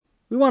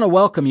We want to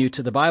welcome you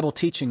to the Bible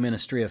teaching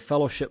ministry of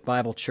Fellowship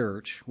Bible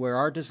Church, where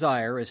our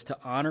desire is to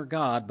honor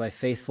God by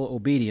faithful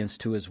obedience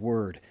to His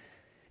Word.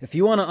 If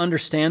you want to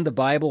understand the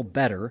Bible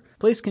better,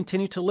 please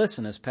continue to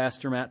listen as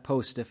Pastor Matt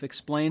Postiff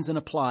explains and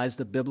applies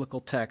the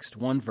biblical text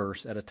one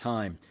verse at a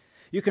time.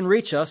 You can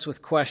reach us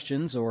with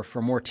questions or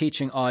for more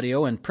teaching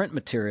audio and print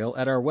material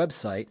at our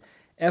website,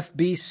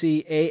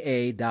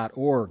 fbcaa.org.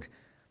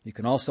 You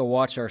can also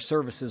watch our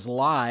services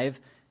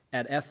live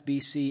at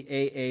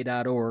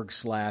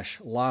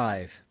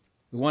fbcaa.org/live.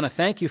 We want to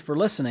thank you for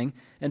listening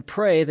and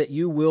pray that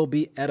you will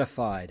be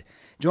edified.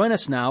 Join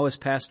us now as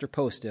Pastor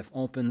Postiff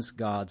opens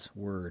God's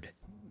Word.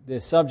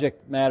 The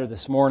subject matter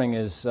this morning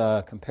is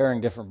comparing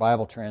different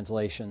Bible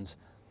translations.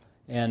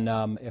 And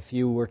if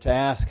you were to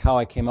ask how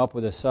I came up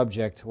with this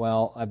subject,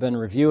 well, I've been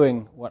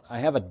reviewing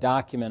I have a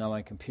document on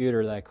my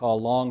computer that I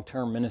call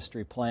Long-Term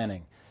Ministry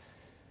Planning.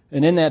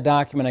 And in that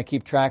document, I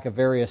keep track of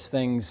various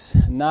things,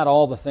 not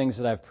all the things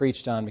that I've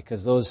preached on,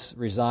 because those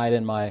reside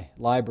in my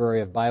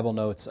library of Bible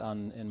notes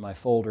in my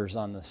folders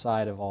on the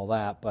side of all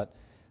that. But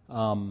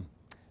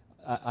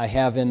I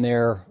have in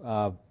there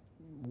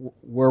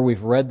where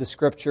we've read the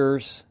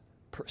Scriptures,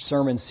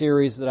 sermon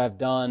series that I've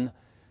done,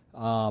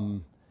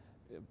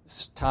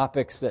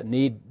 topics that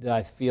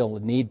I feel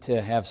need to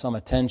have some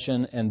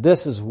attention. And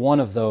this is one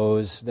of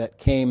those that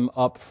came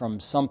up from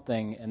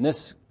something, and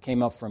this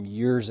came up from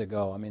years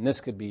ago. I mean, this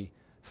could be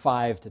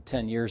 5 to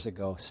 10 years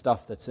ago,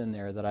 stuff that's in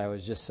there that I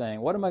was just saying,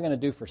 what am I going to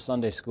do for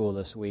Sunday school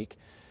this week?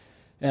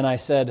 And I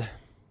said,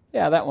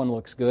 yeah, that one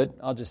looks good.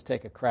 I'll just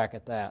take a crack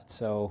at that.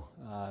 So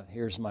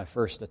here's my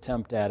first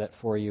attempt at it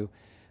for you.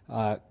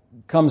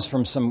 Comes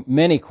from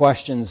many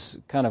questions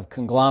kind of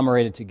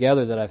conglomerated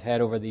together that I've had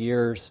over the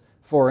years.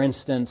 For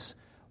instance,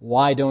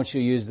 why don't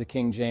you use the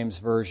King James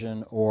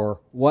Version? Or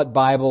what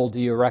Bible do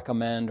you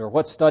recommend? Or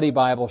what study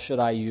Bible should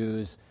I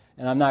use?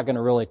 And I'm not going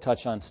to really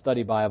touch on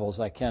study Bibles.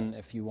 I can,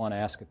 if you want to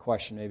ask a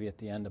question, maybe at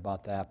the end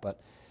about that. But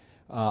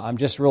I'm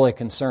just really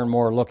concerned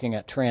more looking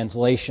at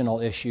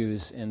translational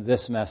issues in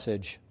this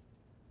message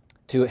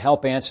to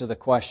help answer the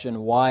question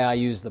why I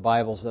use the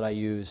Bibles that I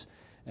use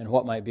and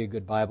what might be a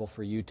good Bible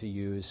for you to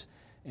use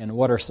and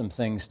what are some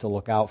things to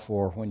look out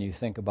for when you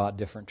think about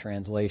different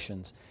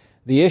translations.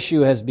 The issue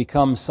has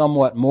become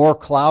somewhat more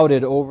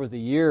clouded over the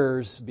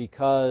years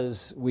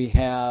because we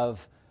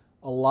have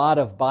a lot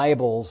of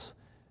Bibles,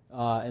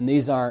 and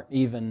these aren't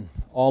even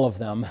all of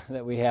them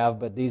that we have,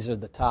 but these are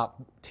the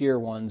top tier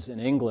ones in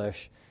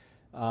English.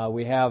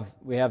 We have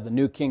the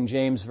New King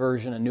James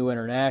Version, a New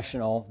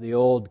International, the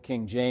Old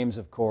King James,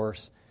 of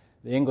course,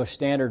 the English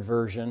Standard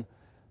Version,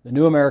 the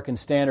New American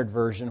Standard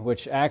Version,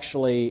 which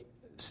actually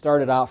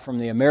started out from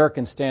the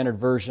American Standard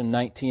Version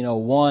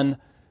 1901,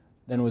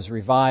 then was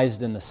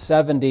revised in the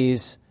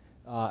 70s,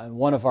 and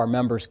one of our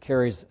members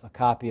carries a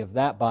copy of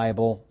that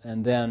Bible,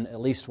 and then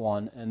at least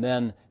one, and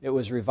then it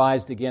was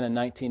revised again in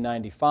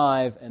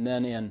 1995, and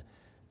then in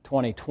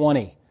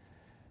 2020.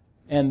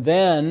 And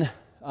then,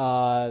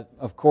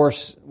 of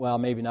course, well,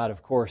 maybe not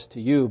of course to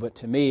you, but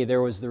to me,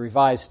 there was the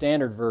Revised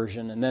Standard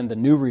Version, and then the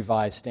New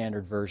Revised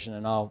Standard Version,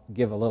 and I'll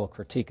give a little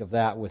critique of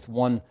that with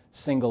one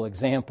single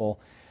example.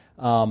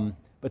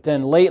 But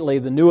then lately,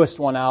 the newest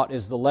one out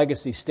is the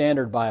Legacy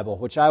Standard Bible,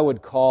 which I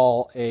would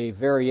call a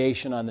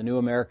variation on the New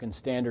American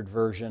Standard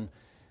Version.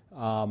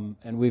 And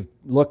we've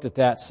looked at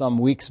that some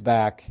weeks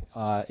back.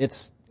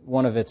 It's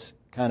one of its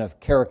kind of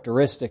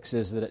characteristics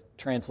is that it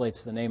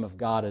translates the name of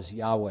God as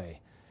Yahweh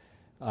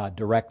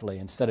directly,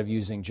 instead of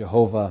using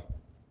Jehovah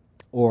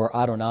or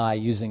Adonai,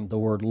 using the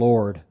word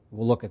Lord.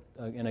 We'll look at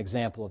an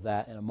example of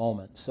that in a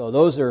moment. So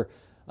those are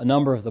a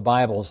number of the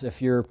Bibles.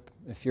 If you're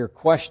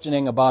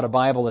questioning about a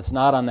Bible that's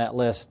not on that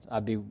list,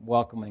 I'd be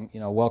welcome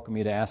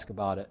you to ask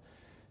about it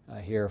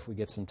here if we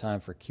get some time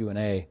for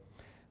Q&A.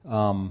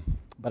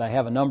 But I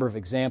have a number of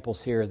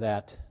examples here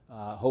that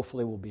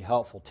hopefully will be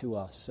helpful to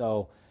us.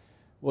 So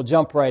we'll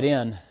jump right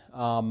in.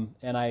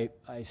 And I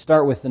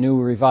start with the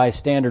New Revised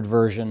Standard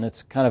Version.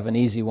 It's kind of an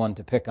easy one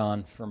to pick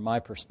on from my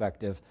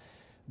perspective,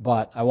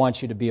 but I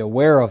want you to be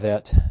aware of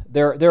it.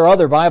 There are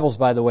other Bibles,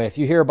 by the way. If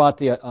you hear about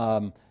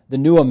the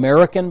New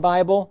American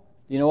Bible,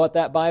 do you know what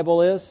that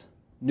Bible is?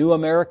 New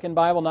American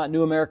Bible, not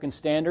New American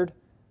Standard?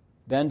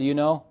 Ben, do you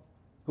know?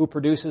 Who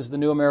produces the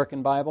New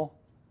American Bible?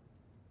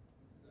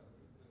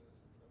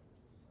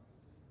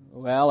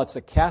 Well, it's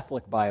a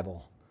Catholic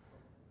Bible.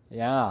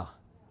 Yeah.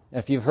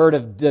 If you've heard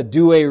of the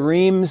Douay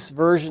Rheims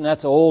version,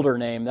 that's an older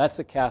name. That's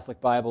a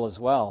Catholic Bible as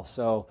well.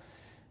 So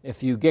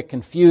if you get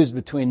confused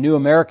between New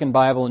American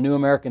Bible and New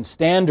American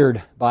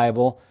Standard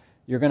Bible,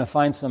 you're going to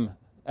find some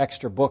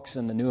extra books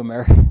in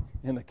the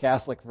in the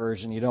Catholic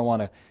version. You don't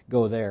want to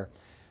go there.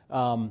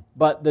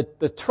 But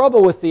the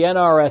trouble with the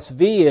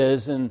NRSV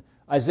is in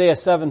Isaiah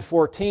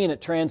 7:14,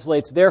 it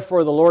translates,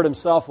 "Therefore the Lord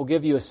Himself will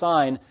give you a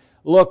sign.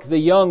 Look, the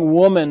young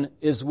woman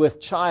is with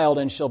child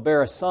and shall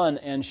bear a son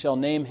and shall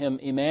name him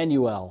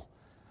Emmanuel."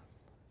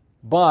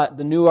 But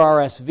the New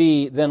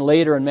RSV, then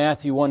later in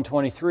Matthew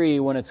 1:23,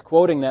 when it's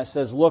quoting that,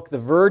 says, "Look, the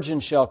virgin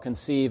shall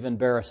conceive and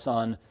bear a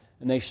son,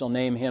 and they shall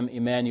name him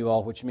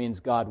Emmanuel," which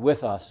means God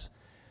with us.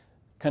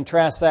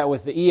 contrast that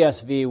with the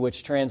ESV,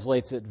 which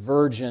translates it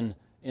virgin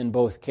in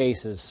both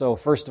cases. So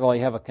first of all,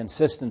 you have a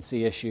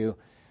consistency issue.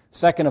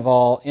 Second of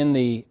all, in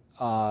the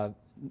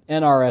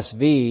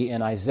NRSV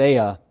in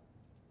Isaiah,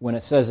 when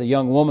it says a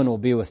young woman will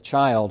be with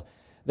child,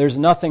 there's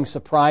nothing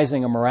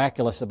surprising or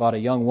miraculous about a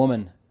young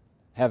woman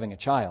having a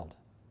child.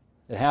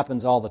 It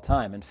happens all the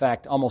time. In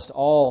fact, almost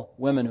all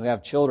women who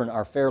have children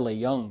are fairly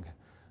young,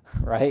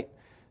 right?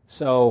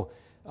 So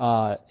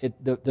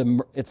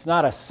it's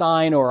not a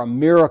sign or a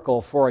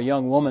miracle for a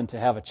young woman to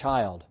have a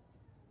child.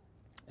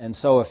 And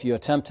so if you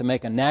attempt to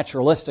make a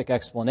naturalistic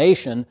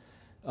explanation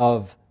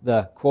of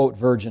the, quote,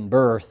 virgin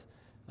birth,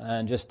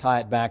 and just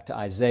tie it back to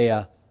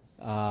Isaiah,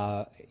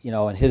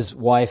 and his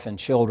wife and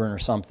children or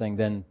something,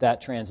 then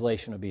that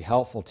translation would be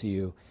helpful to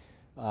you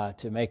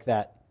to make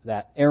that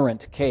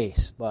errant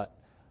case. But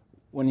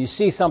when you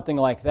see something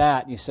like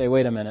that, you say,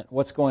 wait a minute,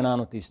 what's going on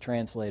with these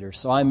translators?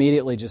 So I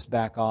immediately just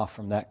back off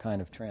from that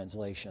kind of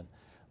translation.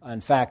 In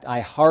fact,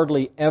 I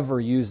hardly ever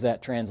use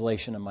that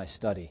translation in my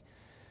study.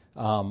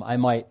 I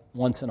might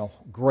once in a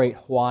great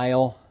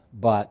while,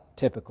 but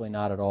typically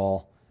not at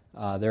all.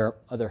 There are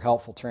other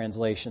helpful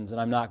translations,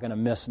 and I'm not going to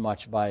miss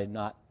much by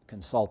not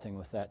consulting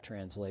with that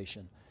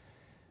translation.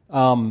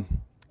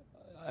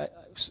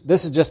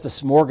 This is just a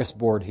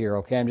smorgasbord here,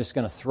 okay? I'm just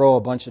going to throw a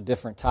bunch of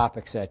different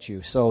topics at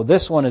you. So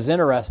this one is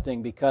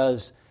interesting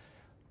because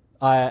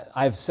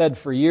I've said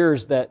for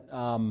years that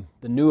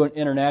the New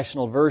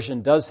International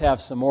Version does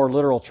have some more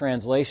literal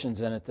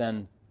translations in it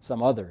than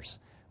some others,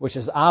 which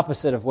is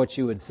opposite of what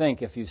you would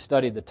think if you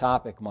studied the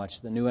topic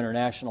much. The New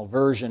International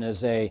Version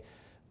is a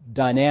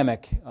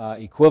dynamic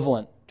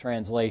equivalent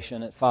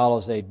translation. It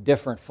follows a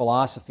different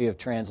philosophy of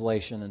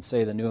translation than,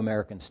 say, the New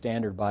American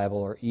Standard Bible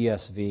or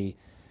ESV.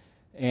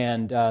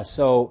 And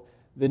so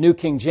the New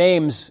King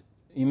James,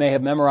 you may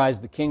have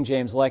memorized the King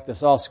James like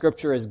this: all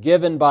Scripture is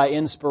given by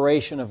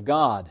inspiration of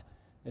God.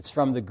 It's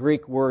from the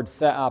Greek word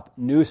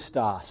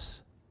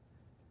theopneustos,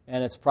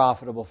 and it's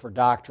profitable for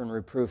doctrine,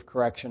 reproof,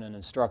 correction, and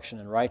instruction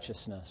in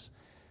righteousness.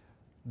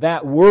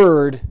 That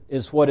word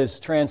is what is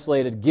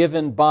translated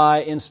given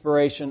by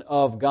inspiration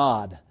of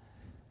God.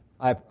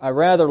 I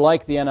rather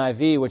like the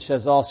NIV, which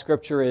says all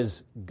Scripture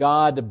is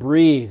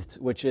God-breathed,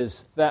 which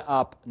is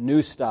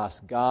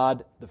theopneustos,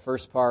 God, the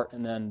first part,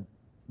 and then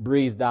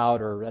breathed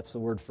out, or that's the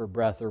word for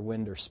breath or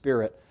wind or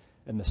spirit,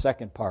 in the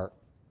second part.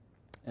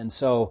 And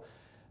so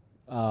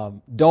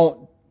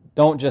don't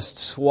just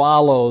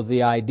swallow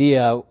the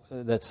idea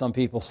that some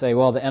people say,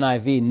 well, the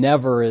NIV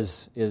never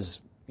is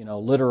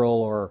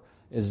literal or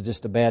is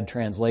just a bad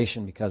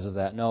translation because of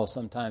that. No,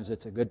 sometimes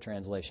it's a good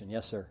translation.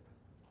 Yes, sir.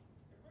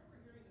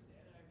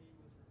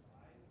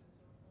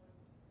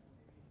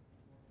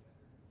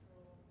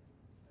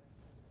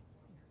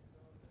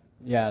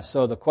 Yeah,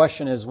 so the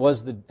question is,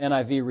 was the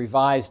NIV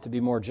revised to be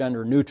more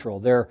gender neutral?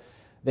 The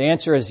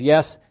answer is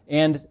yes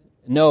and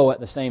no at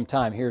the same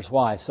time. Here's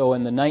why. So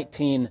in the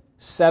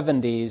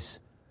 1970s,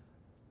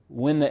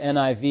 when the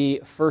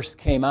NIV first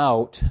came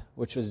out,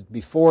 which was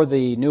before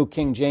the New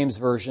King James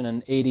Version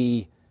in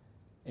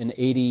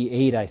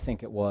 88, I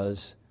think it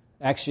was.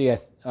 Actually,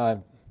 I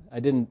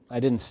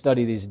didn't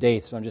study these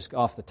dates, so I'm just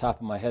off the top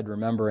of my head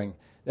remembering.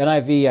 The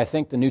NIV, I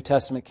think the New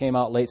Testament came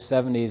out late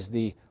 70s,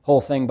 the whole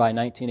thing by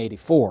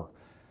 1984.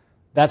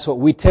 That's what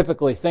we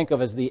typically think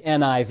of as the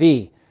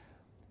NIV.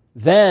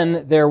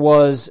 Then there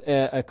was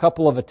a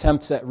couple of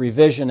attempts at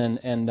revision,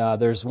 and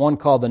there's one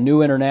called the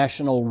New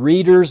International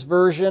Reader's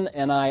Version,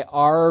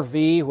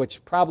 NIRV,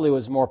 which probably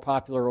was more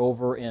popular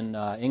over in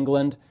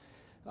England,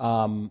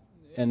 and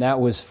that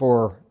was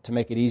to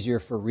make it easier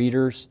for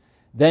readers.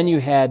 Then you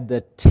had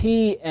the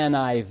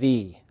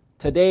TNIV,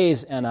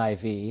 today's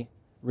NIV,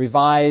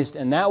 revised,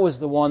 and that was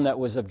the one that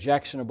was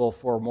objectionable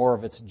for more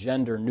of its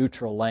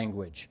gender-neutral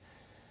language.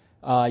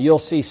 You'll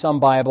see some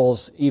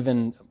Bibles,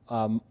 even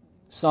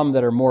some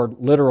that are more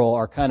literal,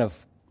 are kind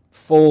of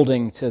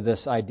folding to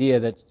this idea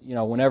that,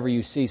 whenever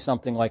you see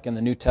something like in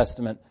the New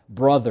Testament,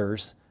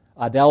 brothers,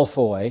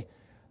 adelphoi,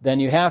 then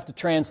you have to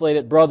translate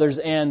it brothers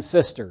and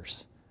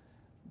sisters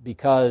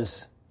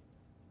because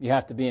you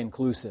have to be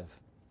inclusive.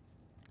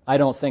 I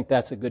don't think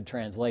that's a good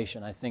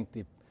translation. I think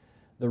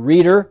the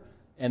reader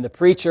and the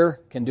preacher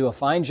can do a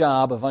fine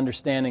job of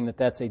understanding that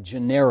that's a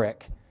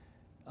generic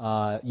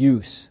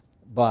use.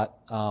 But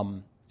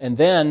and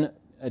then,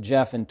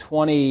 Jeff, in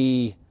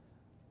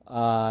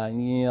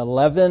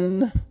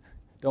 2011,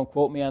 don't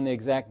quote me on the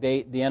exact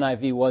date, the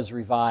NIV was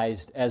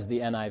revised as the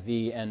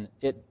NIV, and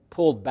it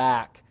pulled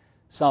back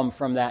some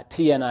from that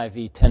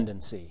TNIV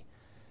tendency.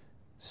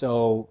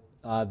 So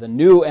the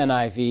new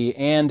NIV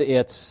and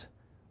its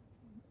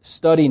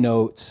study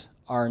notes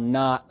are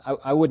not,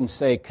 I wouldn't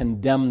say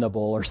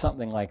condemnable or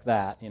something like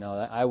that.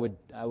 I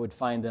would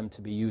find them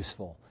to be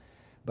useful.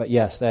 But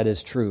yes, that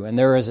is true. And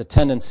there is a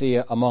tendency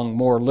among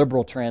more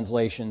liberal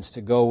translations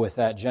to go with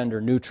that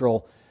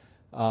gender-neutral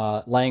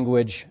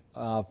language.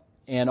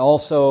 And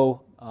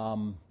also,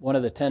 one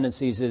of the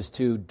tendencies is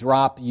to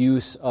drop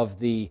use of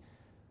the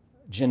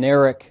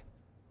generic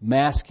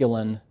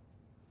masculine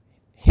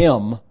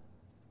him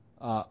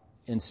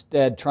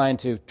instead trying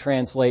to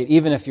translate,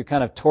 even if you're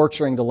kind of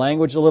torturing the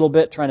language a little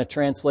bit, trying to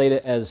translate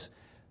it as,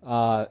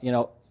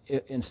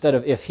 instead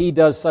of if he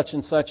does such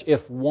and such,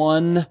 if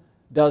one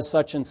does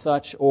such and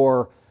such,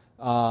 or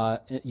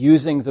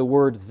using the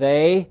word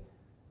they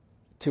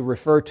to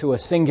refer to a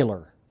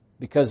singular,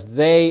 because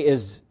they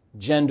is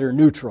gender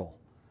neutral.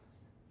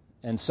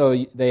 And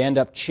so they end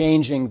up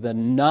changing the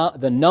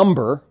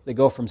number. They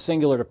go from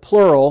singular to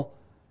plural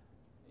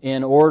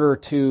in order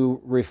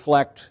to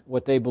reflect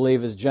what they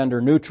believe is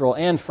gender neutral.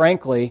 And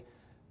frankly,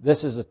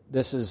 this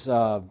is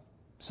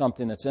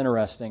something that's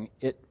interesting.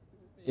 It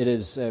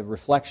is a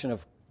reflection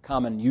of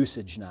common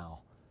usage now.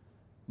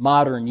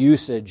 Modern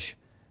usage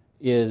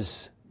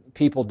is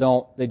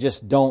they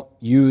just don't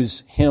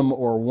use him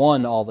or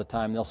one all the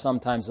time.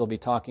 Sometimes they'll be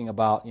talking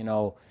about,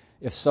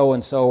 if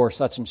so-and-so or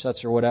such and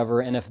such or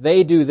whatever, and if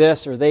they do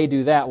this or they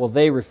do that, well,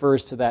 they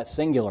refers to that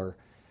singular,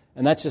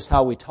 and that's just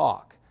how we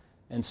talk.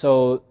 And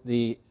so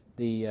the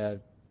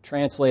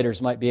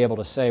translators might be able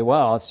to say,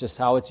 well, it's just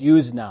how it's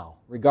used now,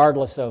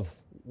 regardless of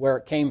where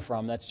it came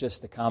from. That's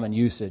just the common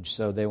usage,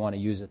 so they want to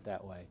use it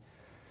that way.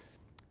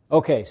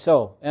 Okay,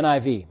 so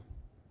NIV.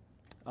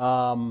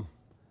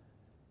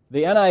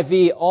 The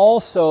NIV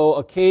also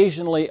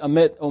occasionally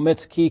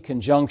omits key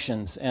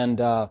conjunctions,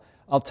 and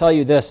I'll tell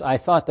you this, I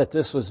thought that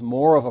this was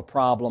more of a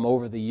problem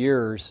over the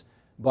years,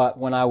 but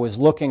when I was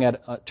looking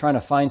at trying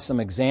to find some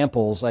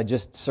examples, I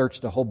just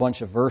searched a whole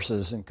bunch of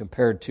verses and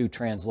compared two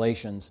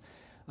translations.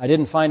 I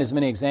didn't find as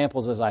many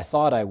examples as I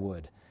thought I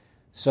would.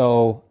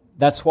 So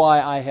that's why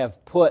I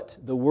have put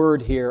the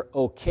word here,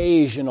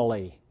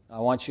 occasionally. I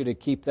want you to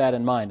keep that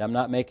in mind. I'm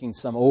not making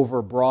some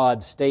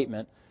overbroad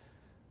statement.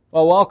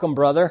 Well, welcome,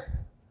 brother.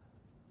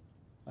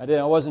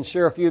 I wasn't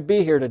sure if you'd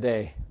be here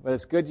today, but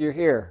it's good you're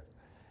here.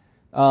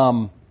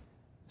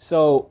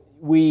 So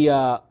we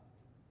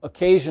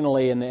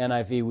occasionally in the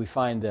NIV we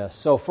find this.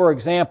 So for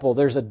example,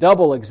 there's a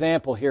double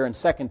example here in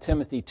 2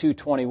 Timothy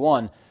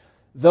 2:21.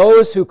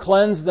 Those who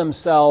cleanse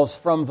themselves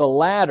from the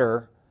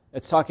latter,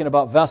 it's talking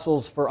about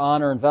vessels for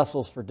honor and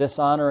vessels for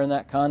dishonor in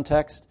that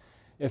context.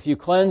 If you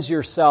cleanse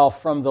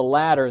yourself from the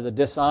latter, the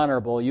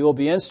dishonorable, you will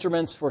be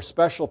instruments for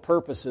special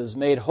purposes,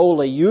 made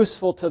holy,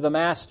 useful to the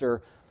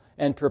master,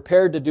 and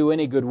prepared to do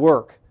any good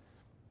work.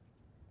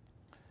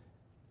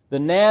 The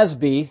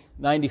NASB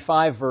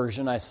 95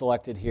 version I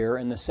selected here,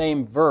 in the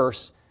same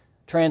verse,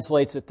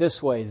 translates it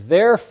this way.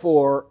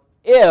 Therefore,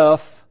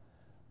 if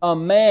a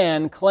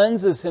man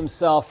cleanses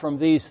himself from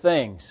these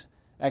things.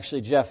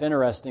 Actually, Jeff,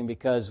 interesting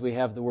because we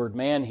have the word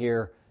man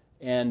here,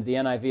 and the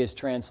NIV has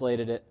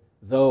translated it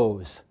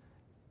those,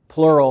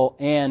 plural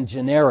and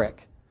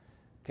generic.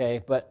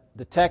 Okay, but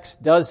the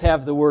text does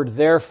have the word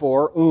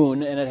therefore,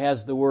 un, and it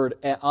has the word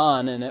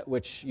on in it,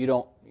 which you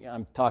don't,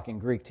 I'm talking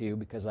Greek to you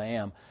because I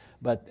am,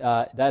 but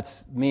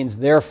that means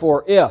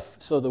therefore if.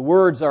 So the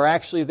words are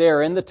actually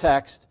there in the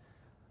text,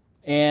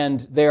 and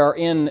they are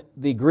in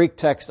the Greek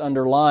text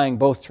underlying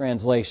both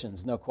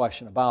translations, no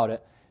question about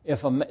it.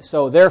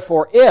 So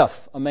therefore,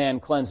 if a man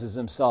cleanses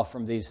himself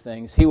from these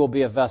things, he will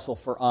be a vessel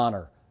for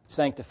honor,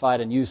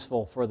 sanctified and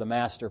useful for the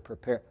master,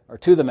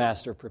 to the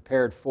master,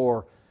 prepared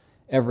for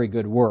every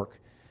good work.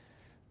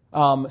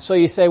 So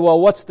you say, well,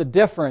 what's the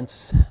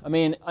difference? I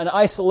mean, in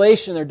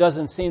isolation, there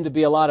doesn't seem to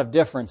be a lot of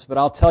difference, but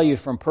I'll tell you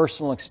from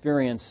personal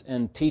experience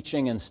in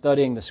teaching and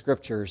studying the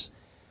Scriptures,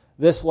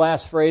 this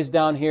last phrase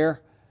down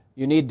here,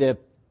 you need to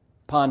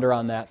ponder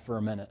on that for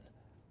a minute.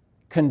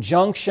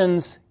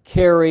 Conjunctions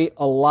carry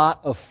a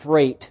lot of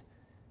freight,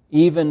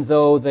 even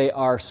though they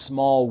are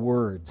small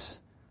words,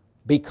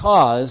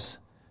 because,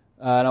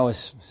 and I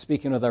was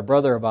speaking with our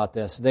brother about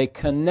this, they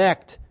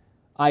connect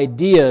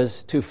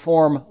ideas to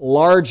form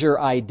larger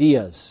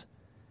ideas.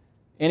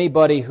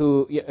 Anybody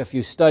who, if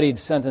you studied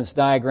sentence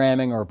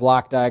diagramming or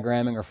block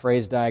diagramming or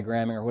phrase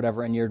diagramming or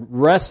whatever, and you're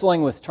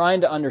wrestling with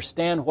trying to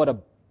understand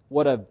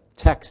what a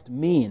text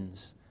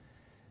means,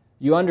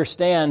 you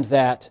understand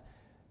that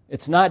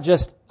it's not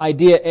just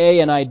idea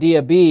A and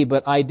idea B,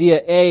 but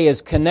idea A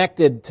is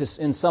connected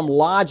to, in some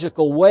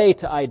logical way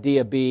to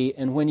idea B,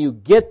 and when you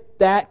get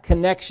that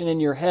connection in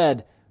your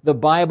head, the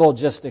Bible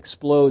just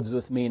explodes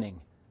with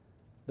meaning.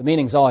 The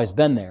meaning's always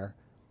been there,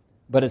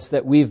 but it's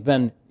that we've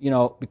been,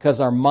 because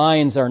our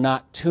minds are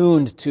not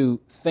tuned to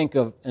think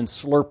of and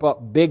slurp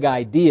up big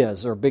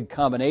ideas or big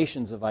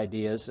combinations of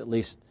ideas, at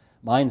least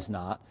mine's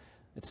not.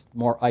 It's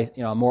more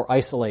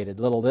isolated,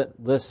 little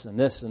this and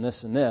this and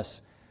this and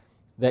this,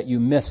 that you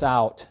miss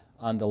out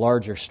on the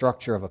larger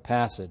structure of a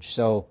passage.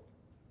 So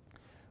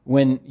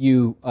when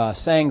you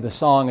sang the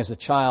song as a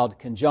child,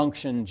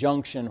 conjunction,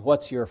 junction,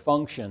 what's your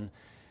function,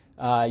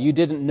 you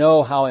didn't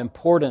know how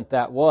important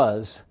that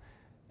was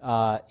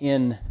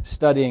in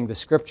studying the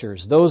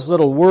Scriptures. Those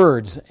little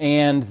words,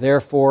 and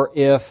therefore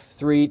if,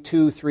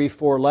 2, 3,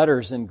 4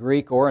 letters in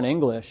Greek or in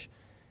English,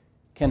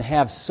 can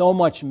have so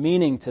much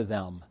meaning to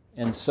them.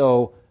 And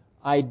so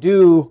I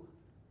do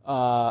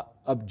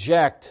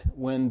object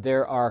when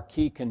there are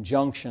key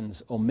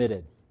conjunctions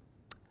omitted.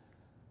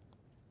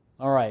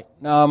 All right,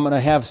 now I'm going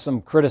to have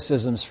some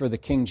criticisms for the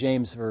King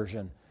James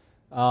Version.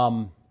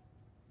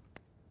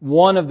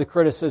 one of the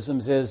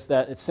criticisms is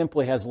that it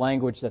simply has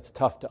language that's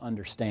tough to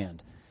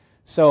understand.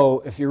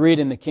 So if you read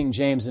in the King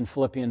James in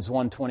Philippians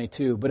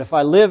 1:22, but if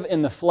I live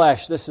in the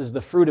flesh, this is the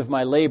fruit of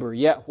my labor,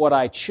 yet what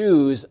I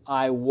choose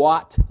I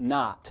wot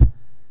not.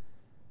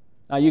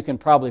 Now you can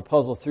probably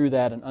puzzle through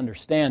that and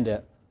understand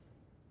it,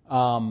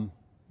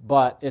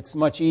 but it's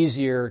much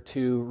easier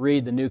to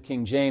read the New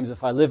King James.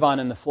 If I live on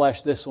in the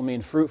flesh, this will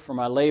mean fruit for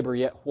my labor,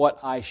 yet what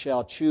I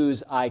shall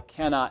choose I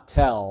cannot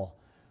tell.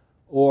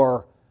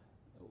 Or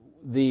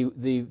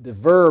the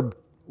verb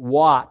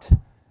wot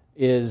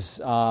is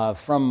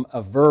from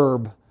a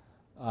verb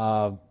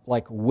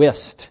like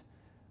wist,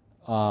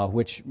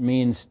 which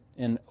means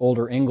in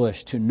Older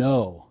English to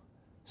know.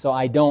 So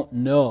I don't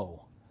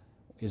know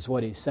is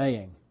what he's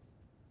saying.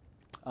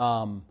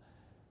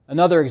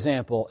 Another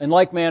example, in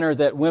like manner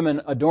that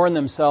women adorn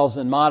themselves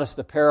in modest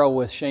apparel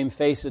with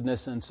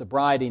shamefacedness and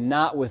sobriety,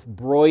 not with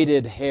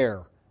broided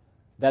hair.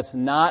 That's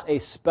not a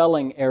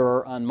spelling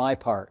error on my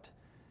part.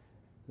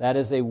 That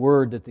is a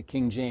word that the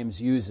King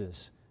James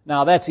uses.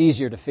 Now, that's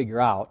easier to figure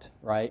out,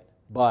 right?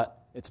 But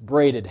it's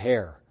braided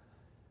hair.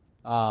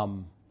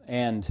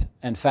 And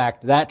in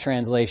fact, that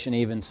translation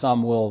even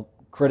some will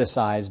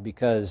criticize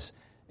because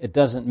it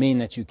doesn't mean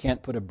that you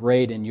can't put a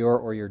braid in your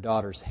or your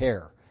daughter's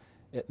hair.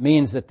 It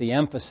means that the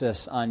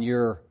emphasis on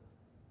your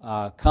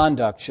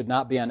conduct should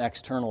not be on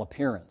external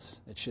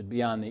appearance. It should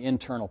be on the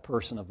internal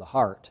person of the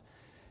heart.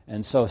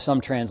 And so some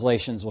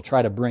translations will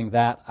try to bring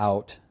that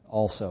out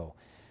also.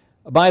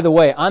 By the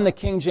way, on the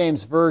King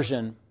James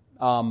Version,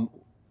 I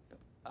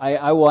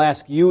will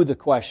ask you the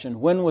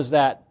question, when was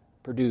that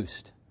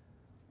produced?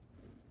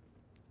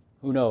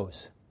 Who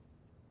knows?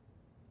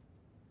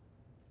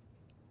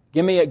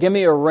 Give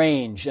me a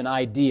range, an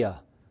idea.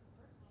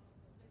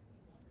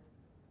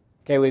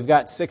 Okay, we've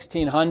got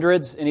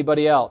 1600s.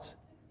 Anybody else?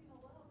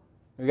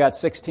 We've got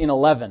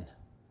 1611.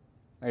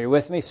 Are you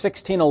with me?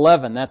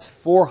 1611, that's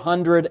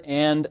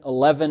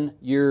 411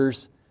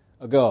 years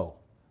ago.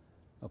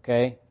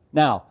 Okay?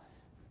 Now,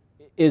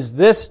 is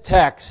this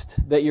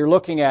text that you're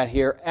looking at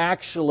here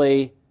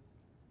actually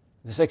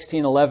the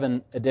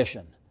 1611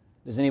 edition?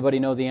 Does anybody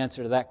know the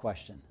answer to that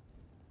question?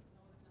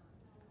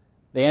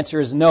 The answer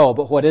is no,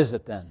 but what is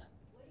it then?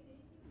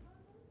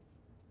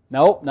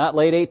 No, not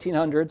late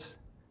 1800s.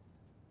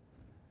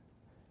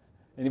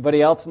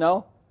 Anybody else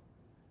know?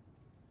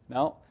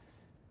 No?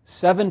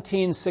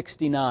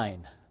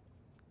 1769,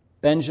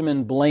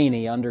 Benjamin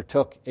Blaney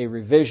undertook a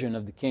revision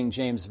of the King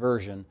James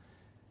Version,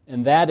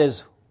 and that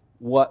is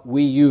what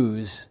we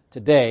use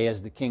today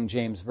as the King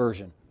James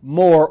Version,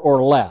 more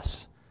or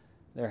less.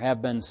 There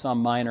have been some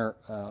minor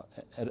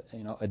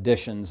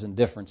additions and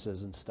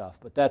differences and stuff,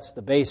 but that's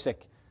the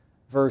basic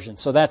version.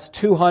 So that's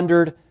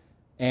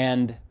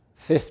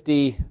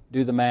 250,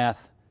 do the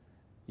math,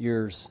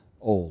 years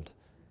old.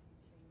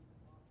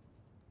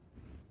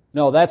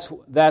 No, that's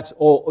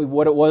old.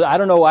 What it was, I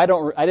don't know. I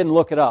didn't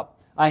look it up.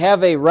 I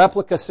have a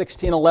replica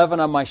 1611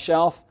 on my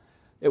shelf.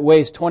 It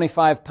weighs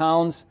 25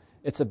 pounds.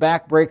 It's a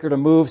backbreaker to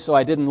move, so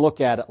I didn't look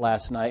at it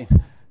last night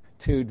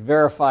to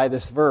verify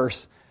this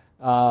verse.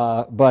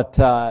 But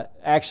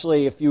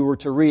actually, if you were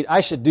to read,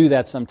 I should do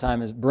that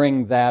sometime, is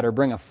bring that or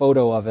bring a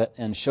photo of it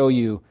and show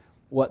you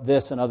what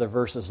this and other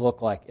verses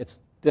look like.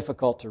 It's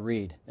difficult to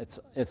read. It's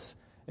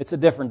a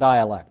different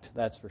dialect,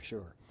 that's for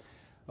sure.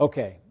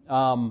 Okay.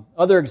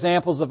 Other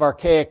examples of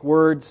archaic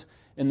words,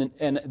 and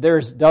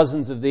there's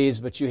dozens of these,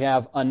 but you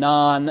have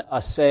anon,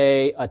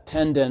 assay,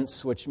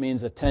 attendance, which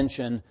means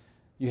attention.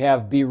 You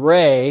have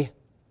bewray,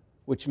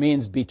 which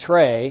means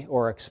betray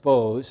or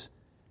expose.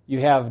 You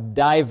have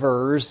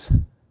divers,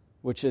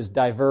 which is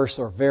diverse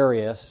or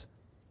various.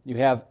 You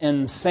have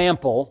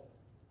ensample,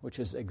 which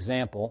is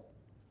example.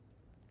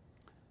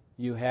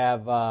 You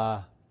have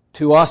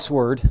to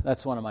usward.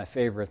 That's one of my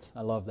favorites.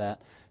 I love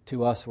that.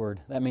 To usward.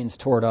 That means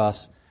toward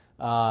us.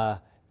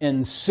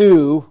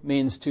 Ensue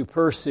means to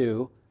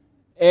pursue.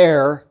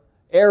 Heir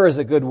is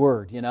a good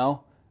word, you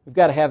know. We've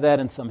got to have that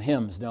in some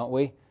hymns, don't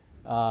we?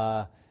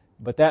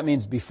 But that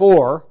means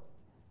before.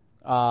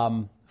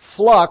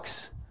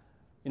 Flux,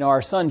 you know,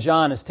 our son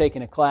John has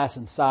taken a class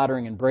in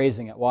soldering and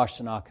brazing at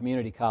Washtenaw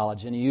Community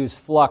College, and he used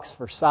flux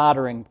for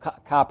soldering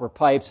copper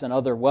pipes and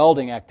other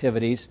welding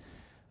activities.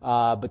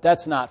 But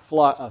that's not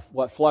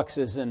what flux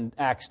is in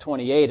Acts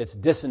 28. It's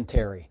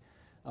dysentery,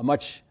 a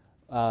much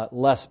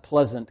less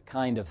pleasant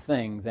kind of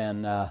thing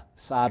than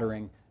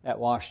soldering at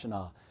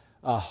Washtenaw.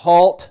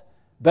 Halt,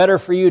 better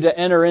for you to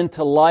enter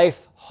into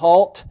life,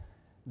 halt,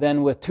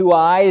 than with 2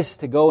 eyes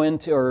to go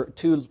into, or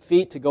 2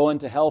 feet to go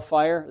into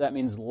hellfire. That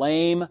means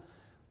lame,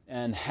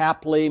 and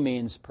haply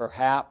means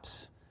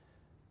perhaps.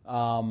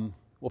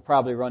 We'll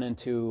probably run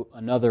into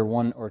another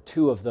 1 or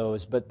 2 of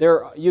those, but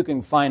there you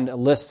can find a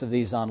list of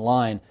these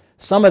online.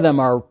 Some of them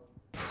are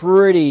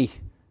pretty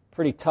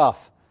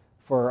tough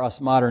for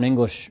us modern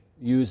English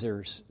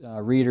users,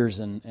 readers,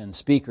 and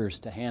speakers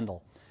to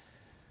handle.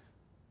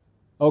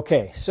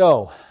 Okay,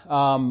 so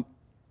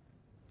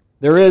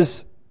there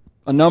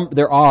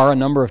are a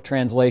number of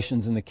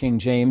translations in the King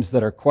James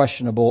that are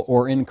questionable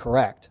or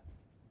incorrect.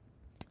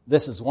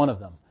 This is one of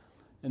them.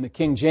 in the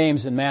King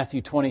James in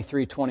Matthew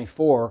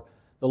 23:24.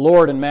 The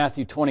Lord in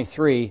Matthew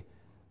 23,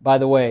 by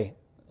the way,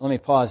 let me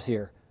pause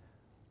here.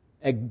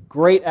 A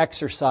great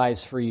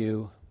exercise for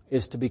you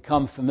is to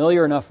become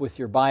familiar enough with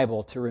your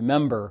Bible to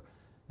remember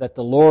that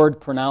the Lord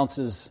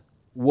pronounces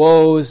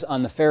woes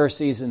on the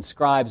Pharisees and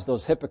scribes,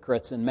 those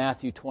hypocrites, in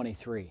Matthew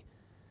 23.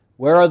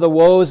 Where are the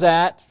woes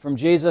at from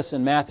Jesus?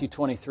 In Matthew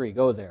 23.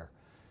 Go there.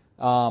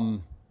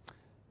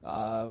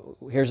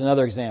 Here's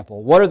another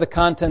example. What are the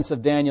contents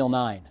of Daniel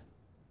 9?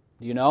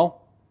 Do you know?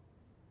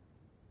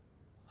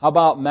 How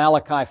about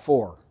Malachi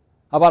 4?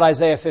 How about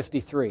Isaiah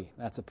 53?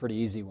 That's a pretty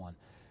easy one.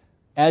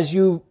 As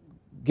you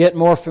get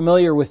more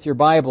familiar with your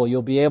Bible,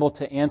 you'll be able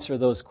to answer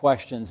those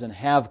questions and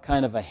have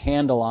kind of a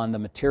handle on the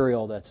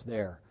material that's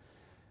there.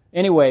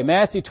 Anyway,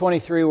 Matthew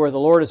 23, where the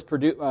Lord is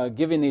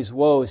giving these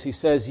woes, He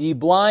says, "Ye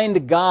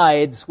blind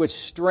guides which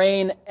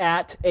strain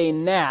at a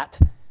gnat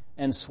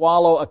and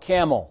swallow a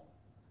camel."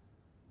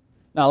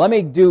 Now, let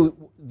me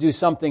do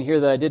something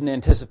here that I didn't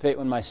anticipate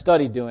when my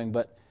study doing,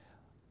 but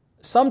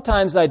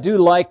sometimes I do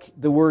like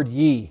the word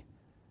ye.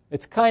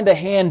 It's kind of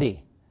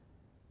handy.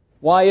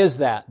 Why is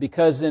that?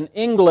 Because in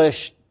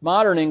English,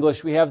 modern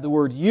English, we have the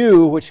word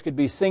you, which could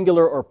be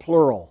singular or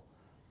plural.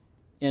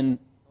 In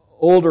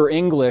older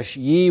English,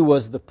 ye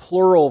was the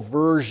plural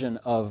version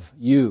of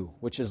you,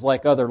 which is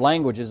like other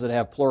languages that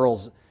have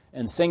plurals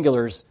and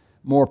singulars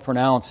more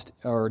pronounced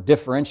or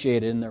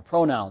differentiated in their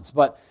pronouns.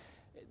 But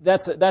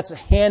that's a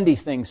handy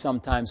thing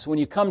sometimes. When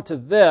you come to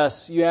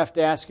this, you have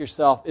to ask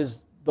yourself,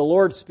 is the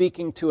Lord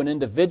speaking to an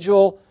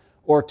individual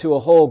or to a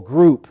whole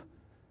group?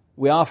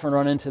 We often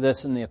run into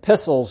this in the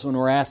epistles when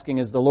we're asking,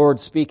 is the Lord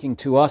speaking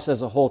to us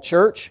as a whole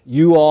church,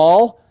 you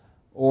all,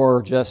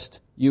 or just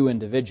you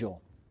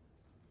individual?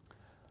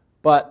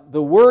 But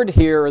the word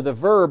here, or the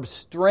verb,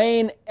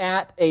 strain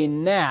at a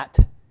gnat,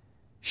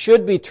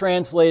 should be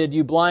translated,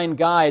 you blind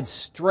guides,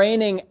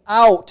 straining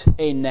out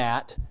a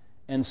gnat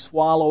and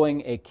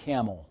swallowing a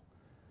camel.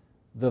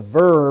 The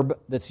verb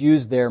that's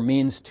used there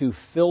means to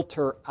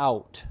filter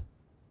out.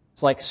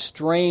 It's like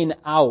strain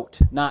out,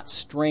 not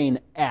strain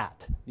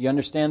at. Do you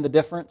understand the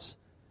difference?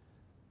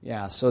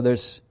 Yeah, so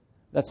that's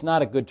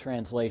not a good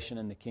translation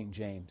in the King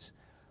James.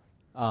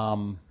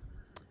 All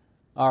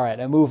right,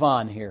 I move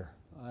on here.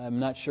 I'm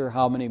not sure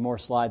how many more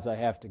slides I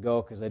have to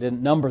go because I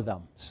didn't number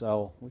them,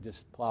 so we'll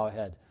just plow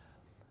ahead.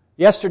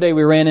 Yesterday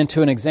we ran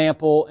into an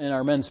example in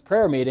our men's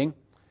prayer meeting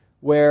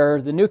where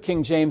the New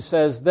King James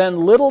says,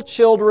 "Then little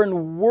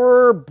children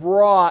were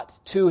brought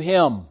to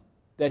Him,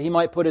 that He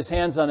might put His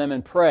hands on them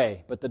and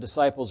pray, but the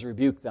disciples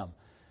rebuked them."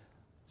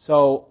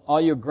 So all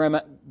you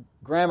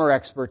grammar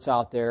experts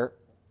out there,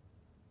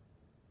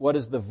 what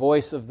is the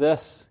voice of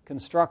this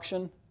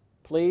construction,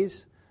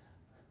 please?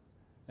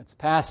 It's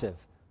passive.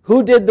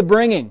 Who did the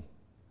bringing?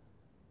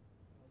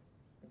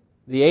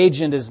 The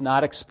agent is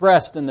not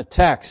expressed in the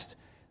text.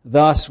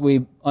 Thus,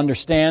 we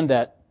understand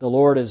that the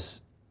Lord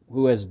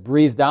who has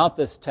breathed out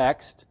this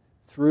text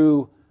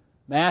through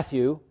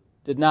Matthew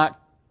did not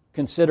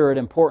consider it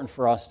important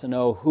for us to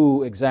know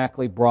who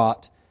exactly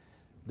brought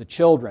the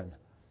children.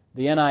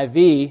 The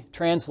NIV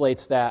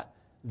translates that,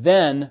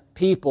 "Then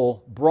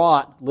people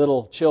brought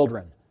little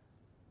children."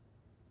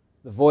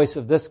 The voice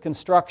of this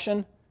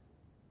construction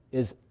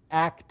is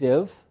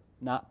active,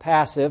 not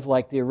passive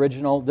like the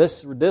original.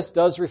 This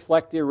does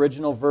reflect the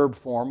original verb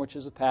form, which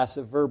is a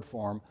passive verb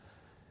form.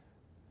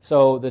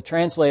 So the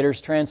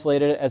translators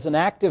translated it as an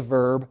active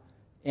verb,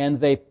 and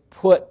they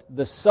put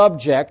the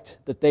subject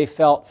that they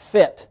felt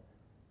fit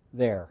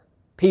there,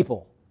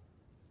 people.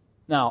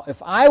 Now, if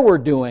I were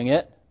doing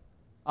it,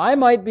 I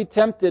might be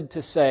tempted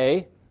to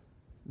say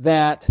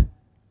that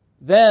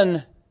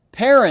then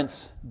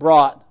parents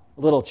brought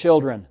little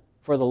children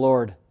for the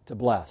Lord to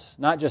bless.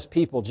 Not just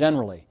people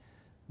generally,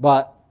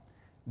 but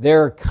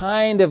they're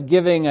kind of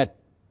giving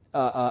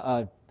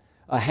a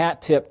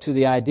hat tip to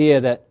the idea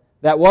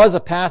that was a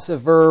passive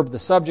verb, the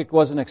subject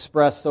wasn't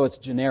expressed, so it's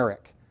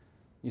generic.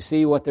 You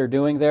see what they're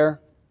doing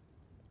there?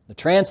 The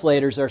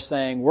translators are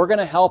saying, we're going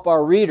to help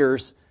our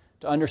readers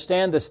to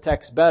understand this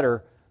text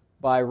better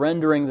by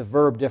rendering the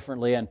verb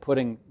differently and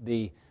putting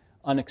the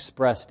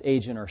unexpressed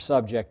agent or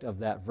subject of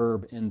that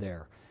verb in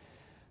there.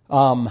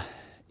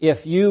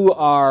 If you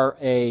are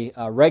a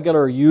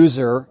regular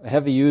user, a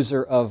heavy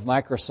user of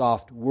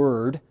Microsoft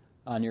Word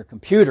on your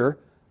computer,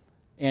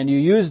 and you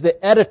use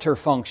the editor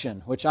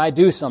function, which I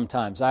do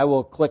sometimes, I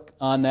will click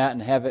on that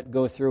and have it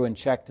go through and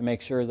check to make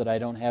sure that I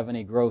don't have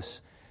any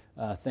gross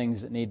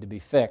things that need to be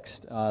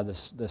fixed.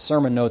 The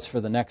sermon notes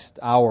for the next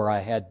hour,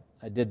 I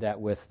did that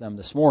with them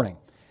this morning.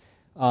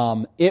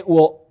 It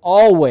will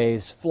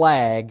always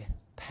flag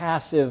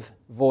passive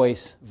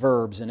voice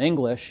verbs in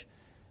English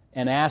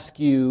and ask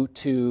you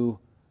to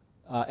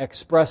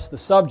express the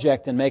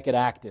subject and make it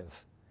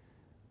active.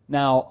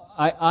 Now,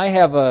 I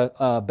have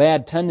a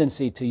bad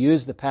tendency to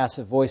use the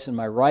passive voice in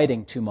my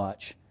writing too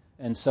much,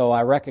 and so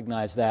I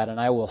recognize that, and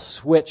I will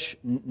switch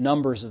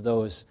numbers of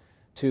those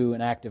to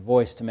an active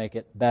voice to make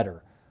it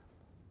better,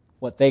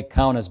 what they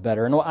count as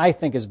better, and what I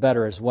think is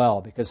better as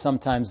well, because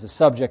sometimes the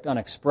subject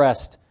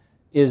unexpressed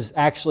is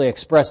actually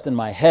expressed in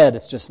my head.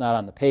 It's just not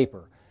on the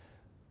paper.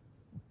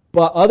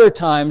 But other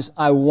times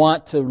I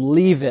want to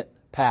leave it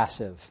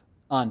passive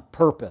on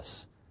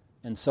purpose.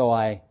 And so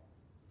I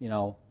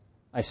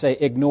say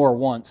ignore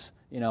once,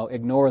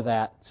 ignore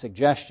that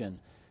suggestion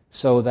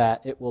so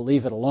that it will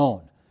leave it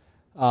alone.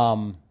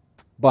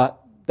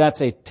 But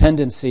that's a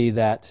tendency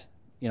that,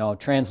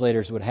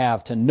 translators would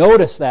have to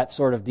notice that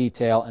sort of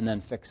detail and then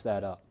fix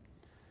that up.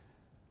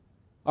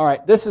 All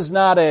right, this is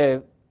not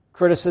a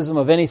criticism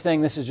of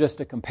anything. This is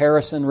just a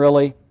comparison,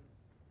 really,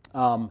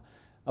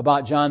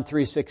 about John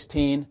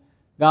 3:16.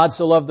 God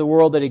so loved the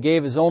world that He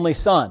gave His only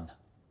Son,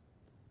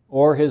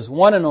 or His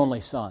one and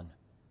only Son,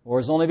 or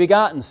His only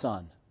begotten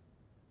Son,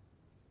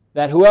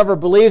 that whoever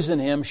believes in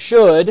Him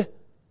shall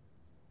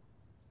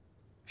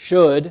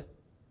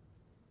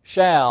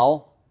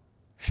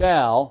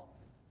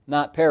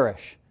not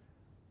perish.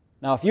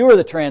 Now, if you were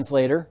the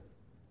translator,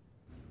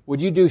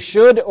 would you do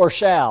should or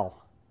shall?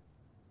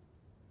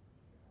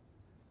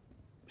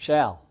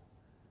 Shall.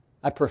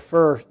 I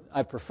prefer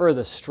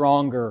the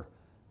stronger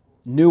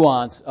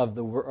nuance of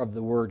the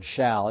word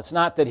shall. It's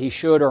not that he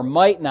should or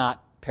might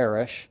not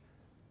perish.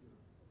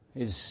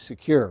 He's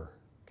secure.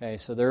 Okay,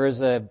 so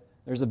there's a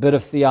bit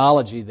of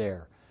theology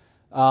there.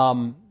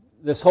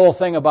 This whole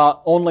thing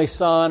about only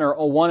son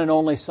or one and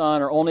only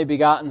son or only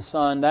begotten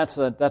son, that's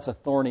a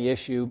thorny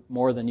issue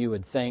more than you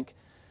would think,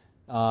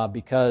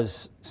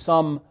 because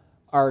some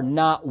are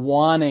not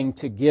wanting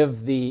to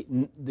give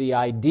the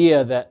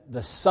idea that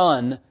the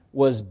Son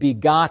was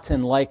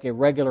begotten like a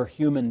regular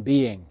human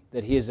being,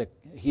 that he is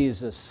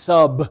a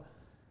sub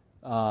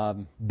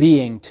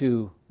being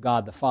to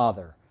God the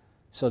Father.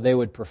 So they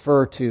would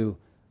prefer to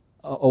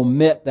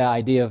omit the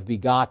idea of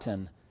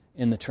begotten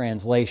in the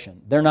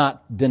translation. They're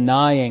not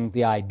denying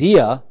the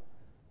idea,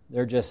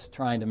 they're just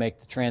trying to make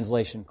the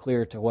translation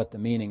clear to what the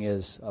meaning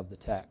is of the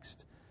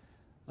text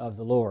of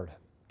the Lord.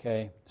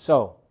 Okay,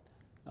 so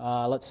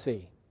let's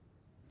see.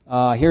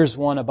 Here's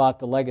one about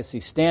the Legacy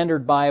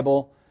Standard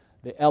Bible,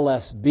 the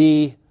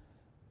LSB,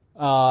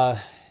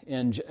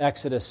 in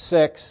Exodus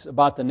 6,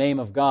 about the name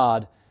of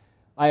God.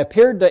 I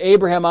appeared to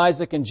Abraham,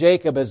 Isaac, and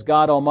Jacob as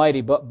God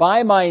Almighty, but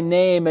by my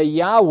name,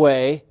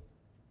 Yahweh,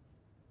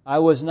 I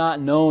was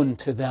not known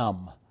to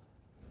them.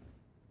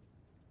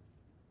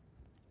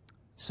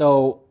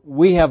 So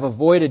we have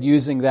avoided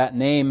using that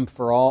name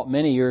for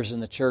many years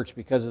in the church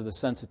because of the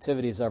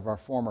sensitivities of our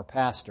former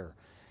pastor.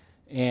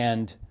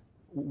 And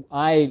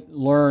I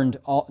learned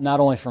not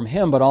only from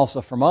him but also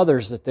from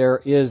others that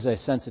there is a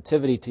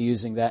sensitivity to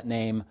using that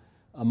name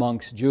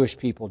amongst Jewish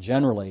people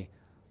generally.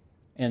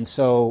 And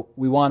so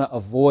we want to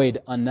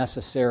avoid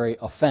unnecessary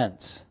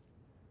offense.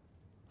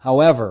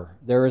 However,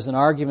 there is an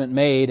argument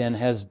made and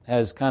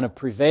has kind of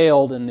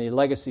prevailed in the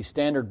Legacy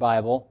Standard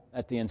Bible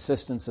at the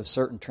insistence of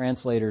certain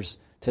translators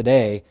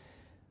today,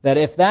 that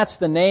if that's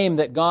the name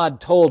that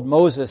God told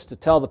Moses to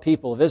tell the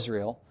people of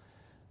Israel,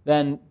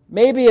 then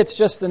maybe it's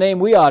just the name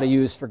we ought to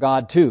use for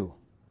God too.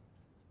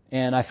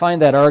 And I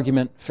find that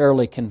argument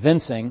fairly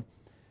convincing.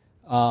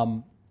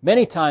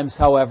 Many times,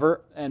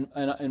 however,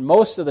 and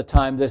most of the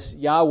time, this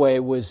Yahweh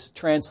was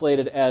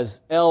translated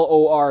as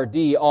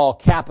L-O-R-D, all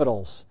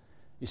capitals.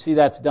 You see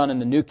that's done in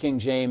the New King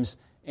James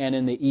and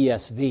in the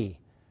ESV,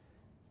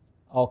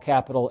 all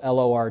capital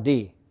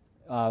L-O-R-D.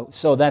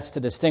 So that's to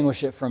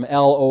distinguish it from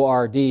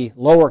L-O-R-D,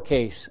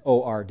 lowercase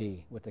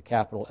O-R-D with the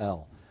capital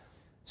L.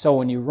 So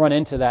when you run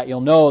into that, you'll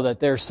know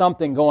that there's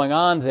something going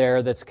on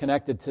there that's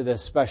connected to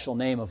this special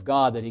name of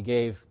God that He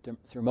gave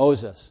through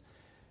Moses.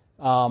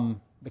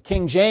 The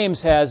King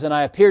James has, and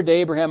I appeared to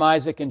Abraham,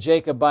 Isaac, and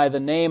Jacob by the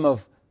name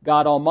of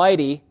God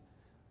Almighty,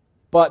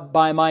 but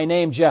by my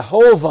name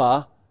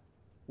Jehovah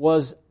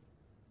was,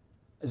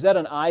 is that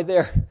an I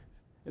there?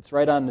 It's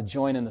right on the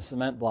joint in the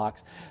cement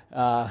blocks.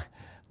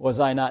 Was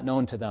I not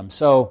known to them?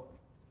 So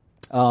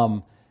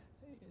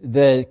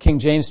the King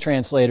James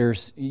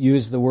translators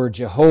use the word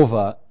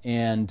Jehovah,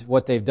 and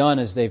what they've done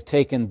is they've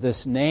taken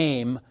this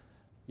name,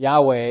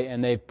 Yahweh,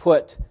 and they've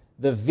put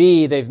the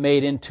V they've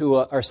made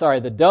into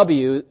the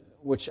W,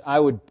 which I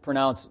would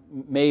pronounce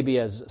maybe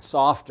as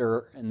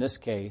softer in this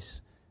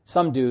case.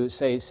 Some do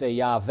say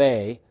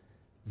Yahweh,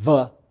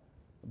 V,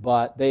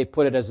 but they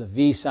put it as a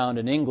V sound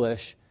in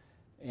English,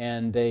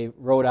 and they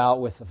wrote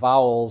out with the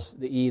vowels,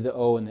 the E, the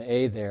O, and the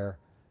A there,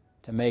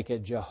 to make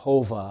it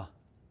Jehovah.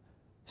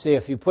 See,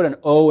 if you put an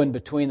O in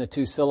between the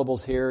two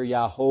syllables here,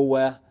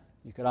 Yahweh,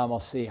 you could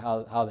almost see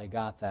how they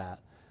got that.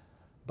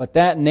 But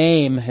that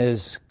name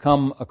has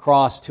come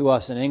across to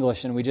us in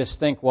English, and we just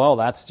think, well,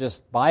 that's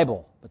just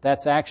Bible. But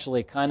that's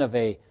actually kind of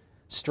a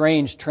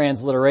strange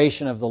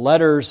transliteration of the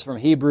letters from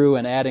Hebrew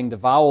and adding the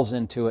vowels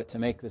into it to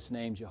make this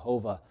name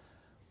Jehovah.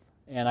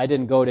 And I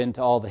didn't go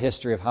into all the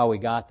history of how we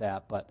got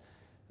that, but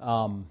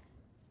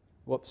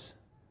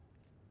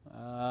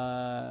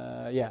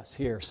yes,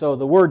 here. So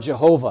the word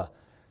Jehovah.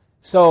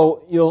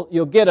 So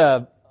you'll get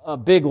a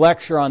big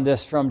lecture on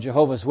this from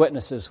Jehovah's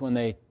Witnesses when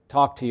they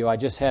talk to you. I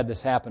just had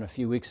this happen a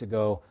few weeks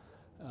ago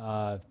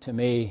to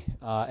me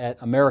at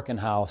American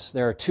House.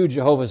 There are 2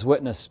 Jehovah's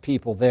Witness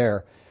people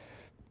there.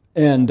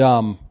 And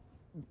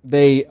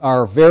they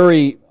are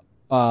very,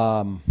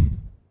 how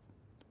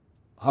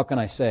can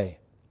I say,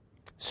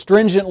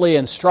 stringently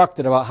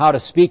instructed about how to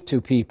speak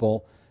to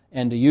people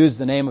and to use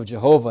the name of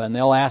Jehovah. And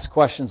they'll ask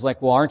questions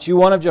like, well, aren't you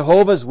one of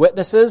Jehovah's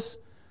Witnesses?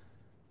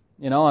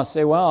 You know, I'll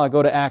say, well, I'll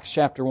go to Acts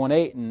chapter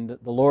 1:8, and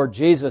the Lord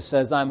Jesus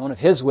says I'm one of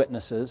His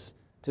witnesses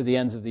to the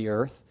ends of the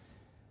earth.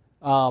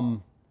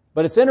 But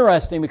it's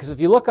interesting because if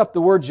you look up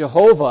the word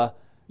Jehovah,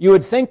 you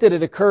would think that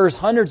it occurs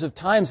hundreds of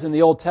times in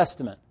the Old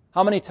Testament.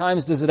 How many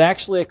times does it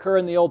actually occur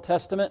in the Old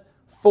Testament?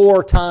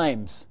 4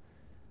 times.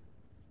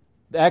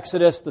 The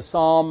Exodus, the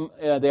Psalm,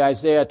 the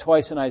Isaiah,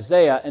 twice in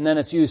Isaiah, and then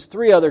it's used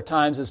 3 other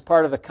times as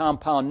part of the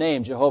compound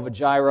name, Jehovah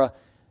Jireh,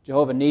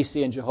 Jehovah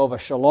Nisi, and Jehovah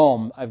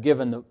Shalom. I've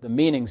given the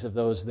meanings of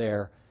those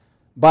there.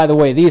 By the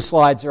way, these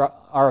slides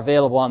are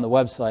available on the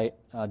website,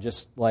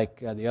 just like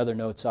the other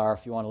notes are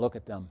if you want to look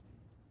at them.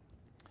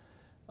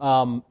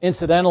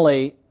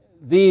 Incidentally,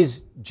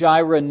 these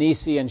Jireh,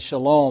 Nisi, and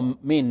Shalom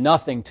mean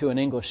nothing to an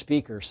English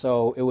speaker,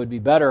 so it would be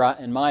better,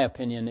 in my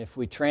opinion, if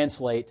we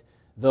translate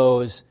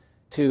those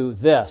to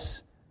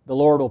this: the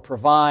Lord will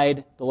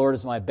provide, the Lord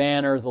is my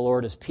banner, the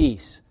Lord is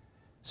peace,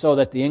 so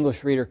that the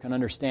English reader can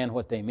understand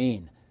what they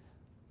mean.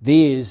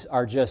 These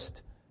are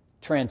just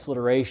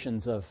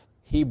transliterations of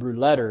Hebrew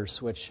letters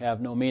which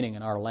have no meaning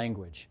in our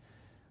language.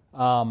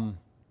 I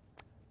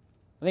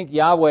think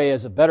Yahweh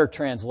is a better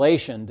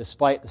translation,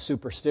 despite the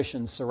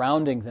superstitions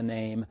surrounding the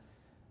name,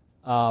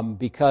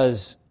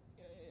 because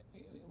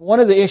one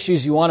of the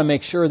issues you want to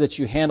make sure that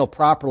you handle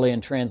properly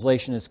in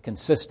translation is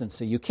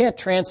consistency. You can't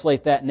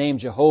translate that name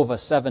Jehovah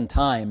 7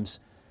 times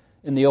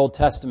in the Old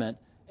Testament,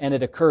 and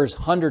it occurs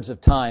hundreds of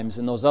times,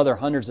 and those other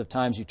hundreds of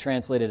times you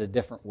translate it a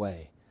different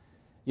way.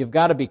 You've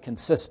got to be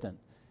consistent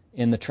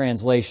in the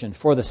translation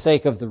for the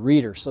sake of the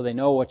reader, so they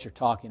know what you're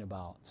talking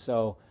about.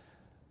 So,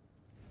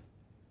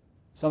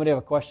 somebody have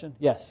a question?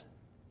 Yes?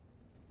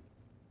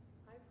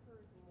 I've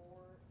heard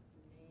more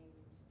names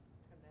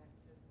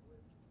connected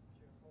with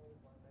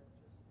Jehovah than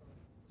just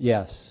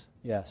those.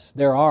 Yes.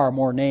 There are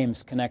more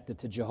names connected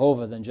to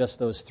Jehovah than just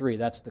those 3.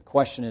 That's the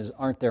question is,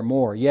 aren't there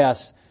more?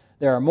 Yes,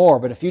 there are more,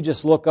 but if you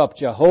just look up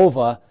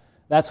Jehovah,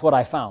 that's what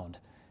I found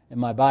in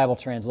my Bible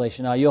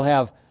translation. Now, you'll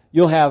have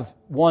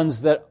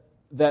ones that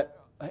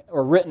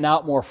are written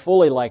out more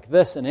fully like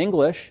this in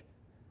English,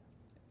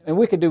 and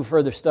we could do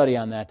further study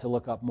on that to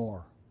look up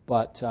more.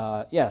 But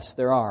yes,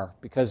 there are,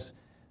 because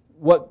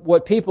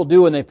what people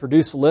do when they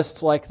produce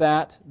lists like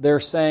that, they're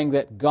saying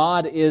that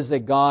God is a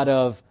God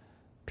of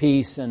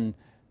peace and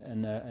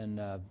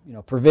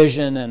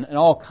provision and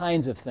all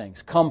kinds of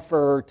things,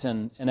 comfort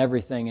and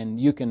everything, and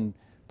you can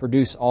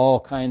produce all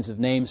kinds of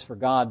names for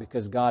God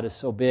because God is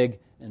so big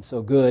and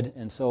so good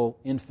and so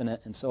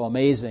infinite and so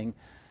amazing.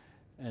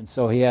 And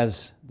so He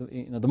has,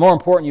 the more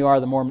important you are,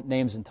 the more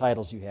names and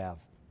titles you have.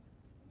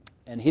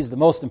 And He's the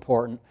most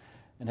important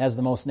and has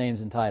the most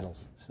names and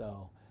titles.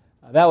 So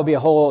that would be a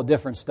whole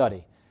different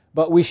study.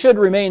 But we should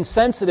remain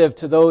sensitive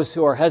to those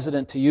who are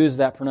hesitant to use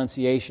that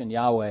pronunciation,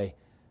 Yahweh,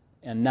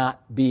 and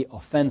not be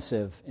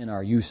offensive in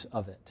our use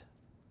of it.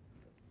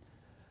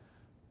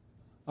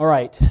 All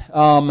right,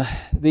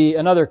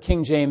 another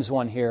King James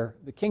one here.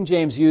 The King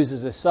James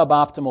uses a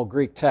suboptimal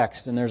Greek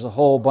text, and there's a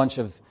whole bunch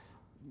of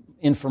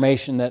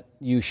information that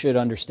you should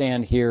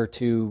understand here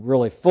to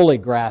really fully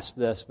grasp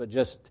this, but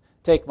just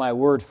take my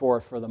word for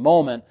it for the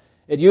moment.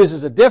 It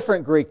uses a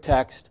different Greek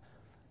text,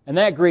 and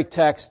that Greek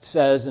text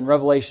says in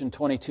Revelation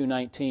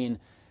 22:19,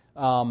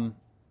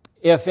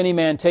 if any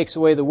man takes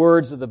away the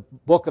words of the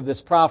book of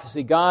this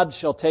prophecy, God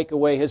shall take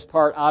away his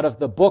part out of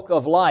the book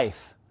of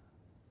life.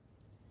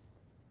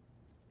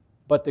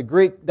 But the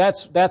Greek,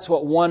 that's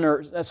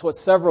what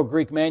several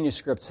Greek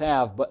manuscripts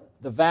have, but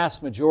the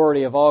vast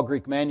majority of all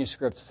Greek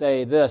manuscripts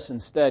say this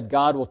instead: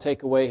 God will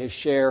take away his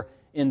share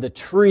in the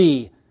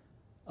tree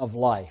of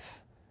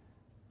life.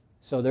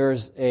 So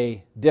there's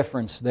a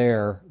difference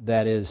there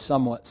that is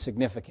somewhat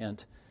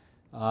significant,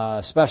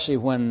 especially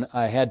when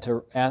I had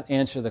to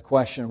answer the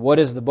question, what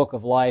is the book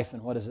of life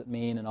and what does it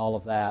mean and all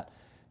of that.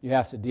 You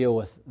have to deal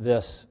with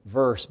this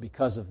verse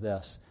because of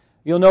this.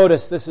 You'll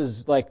notice this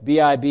is like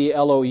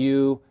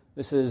B-I-B-L-O-U.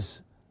 This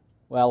is,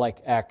 well, like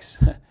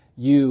X,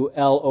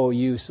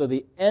 U-L-O-U. So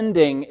the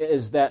ending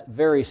is that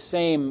very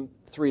same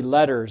 3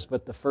 letters,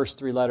 but the first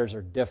 3 letters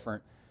are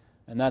different.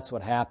 And that's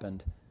what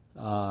happened.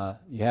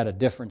 You had a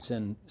difference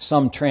in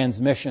some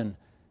transmission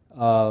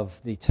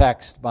of the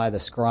text by the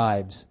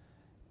scribes.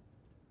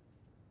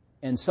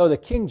 And so the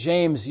King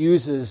James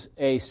uses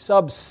a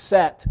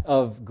subset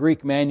of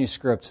Greek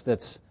manuscripts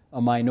that's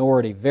a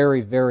minority,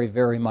 very, very,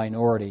 very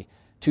minority,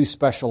 too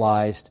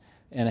specialized,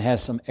 and it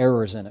has some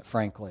errors in it,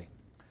 frankly.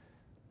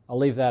 I'll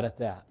leave that at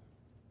that.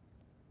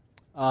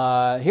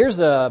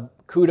 Here's a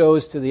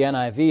kudos to the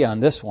NIV on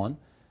this one,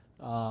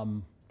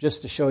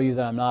 just to show you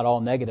that I'm not all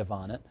negative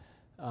on it.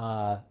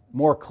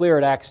 More clear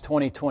at Acts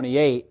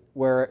 20:28,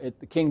 where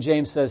the King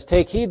James says,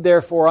 "Take heed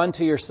therefore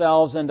unto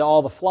yourselves and to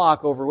all the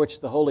flock over which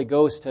the Holy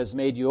Ghost has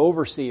made you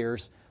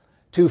overseers,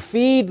 to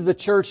feed the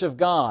church of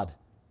God,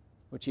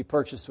 which he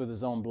purchased with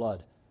his own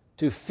blood."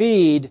 To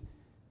feed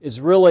is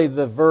really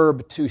the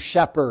verb to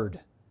shepherd.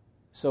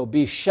 So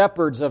be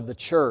shepherds of the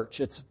church.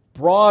 It's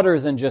broader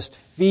than just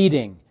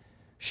feeding.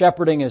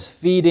 Shepherding is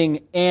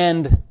feeding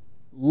and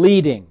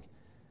leading.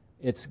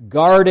 It's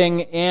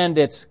guarding and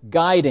it's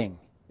guiding.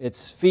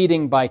 It's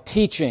feeding by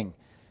teaching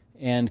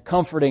and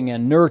comforting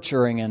and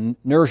nurturing and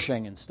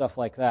nourishing and stuff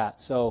like that.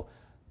 So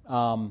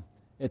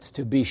it's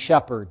to be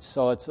shepherds.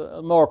 So it's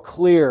more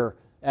clear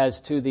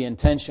as to the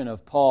intention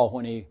of Paul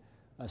when he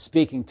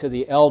speaking to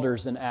the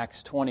elders in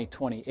Acts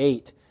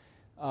 20:28.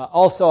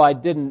 Also, I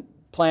didn't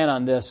plan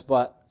on this,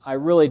 but I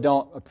really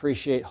don't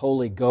appreciate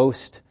Holy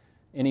Ghost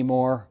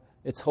anymore.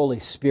 It's Holy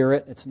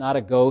Spirit. It's not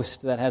a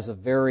ghost. That has a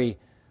very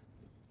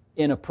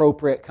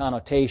inappropriate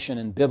connotation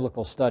in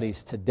biblical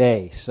studies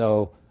today.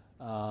 So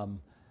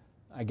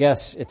I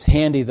guess it's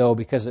handy, though,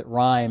 because it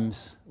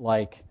rhymes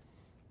like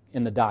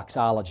in the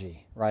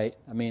doxology, right?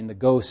 I mean, the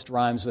ghost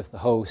rhymes with the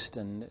host,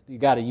 and you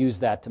got to use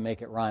that to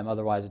make it rhyme.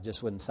 Otherwise, it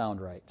just wouldn't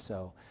sound right.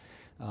 So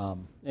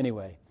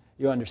anyway,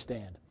 you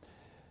understand.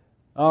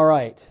 All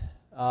right.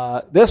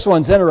 This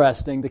one's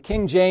interesting. The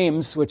King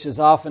James, which is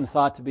often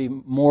thought to be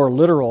more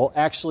literal,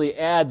 actually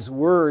adds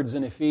words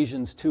in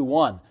Ephesians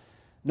 2:1.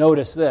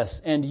 Notice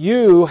this. And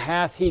you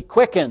hath he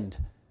quickened,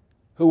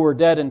 who were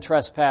dead in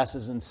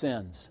trespasses and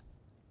sins.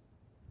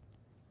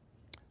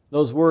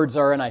 Those words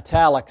are in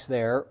italics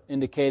there,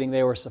 indicating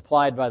they were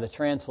supplied by the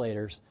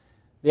translators.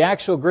 The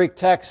actual Greek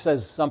text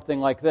says something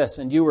like this,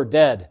 and you were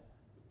dead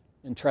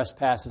in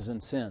trespasses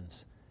and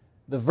sins.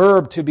 The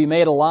verb to be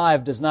made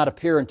alive does not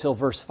appear until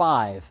verse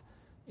 5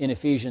 in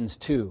Ephesians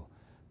 2.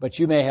 But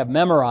you may have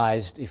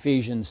memorized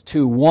Ephesians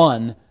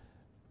 2:1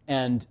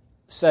 and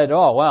said,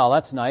 oh, wow,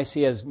 that's nice,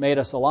 he has made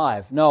us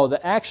alive. No,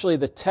 actually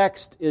the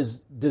text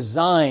is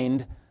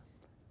designed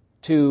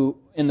to,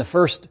 in the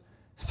first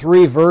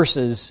 3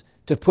 verses,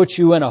 to put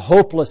you in a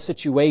hopeless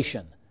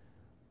situation.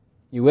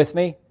 You with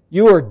me?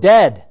 You are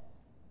dead.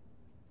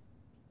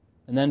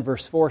 And then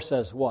verse 4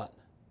 says what?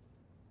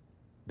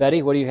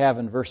 Betty, what do you have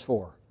in verse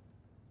 4?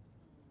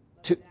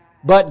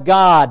 But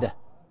God.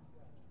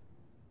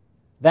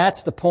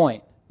 That's the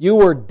point. You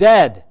were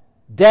dead.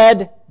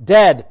 Dead,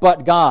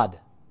 but God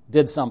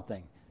did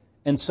something.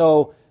 And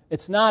so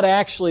it's not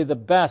actually the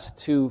best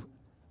to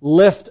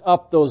lift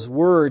up those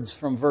words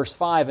from verse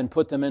 5 and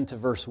put them into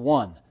verse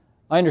 1.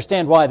 I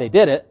understand why they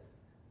did it,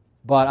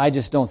 but I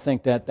just don't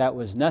think that that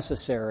was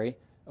necessary.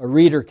 A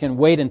reader can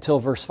wait until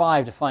verse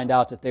 5 to find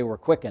out that they were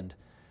quickened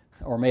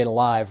or made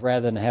alive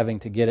rather than having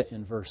to get it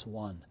in verse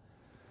 1.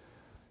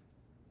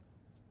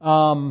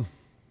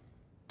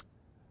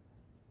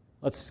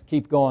 Let's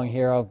keep going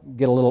here. I'll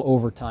get a little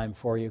overtime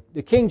for you.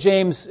 The King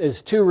James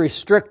is too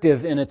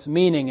restrictive in its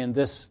meaning in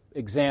this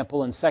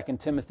example in 2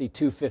 Timothy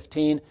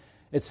 2:15.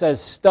 It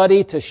says,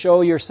 study to show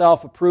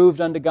yourself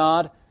approved unto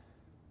God.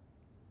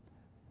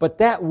 But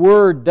that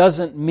word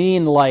doesn't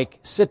mean like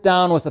sit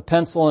down with a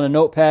pencil and a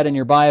notepad in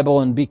your Bible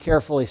and be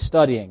carefully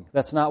studying.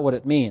 That's not what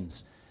it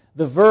means.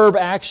 The verb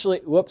actually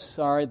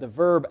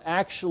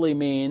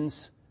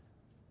means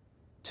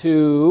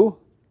to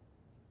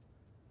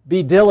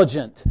be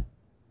diligent,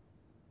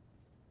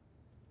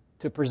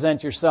 to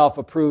present yourself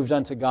approved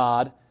unto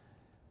God.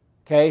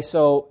 Okay,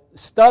 so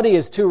study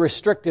is too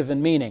restrictive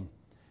in meaning.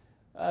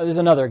 There's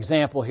another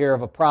example here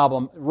of a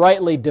problem.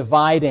 Rightly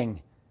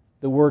dividing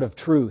the word of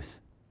truth.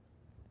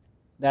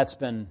 That's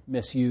been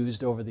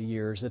misused over the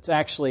years. It's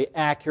actually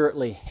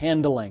accurately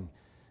handling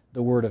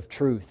the word of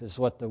truth is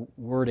what the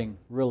wording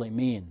really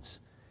means.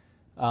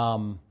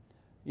 You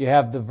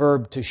have the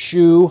verb to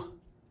shew.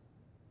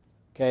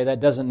 Okay, that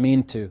doesn't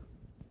mean to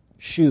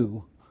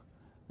shew.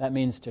 That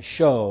means to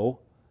show.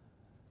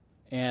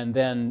 And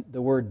then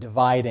the word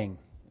dividing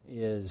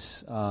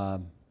is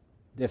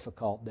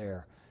difficult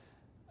there.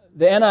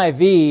 The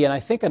NIV, and I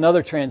think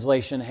another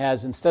translation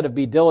has, instead of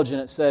be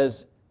diligent, it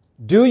says,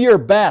 do your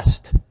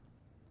best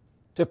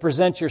to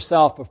present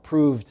yourself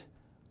approved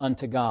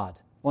unto God.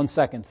 1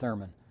 second,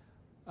 Thurman.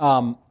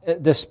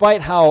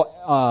 Despite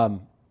how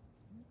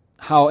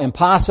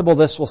impossible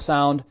this will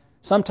sound,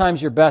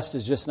 sometimes your best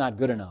is just not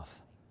good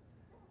enough.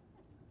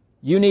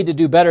 You need to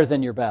do better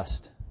than your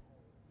best.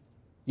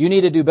 You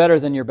need to do better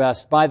than your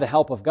best by the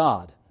help of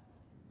God.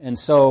 And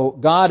so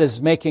God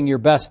is making your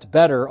best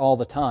better all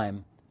the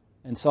time.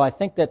 And so I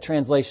think that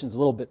translation is a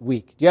little bit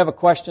weak. Do you have a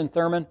question,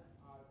 Thurman?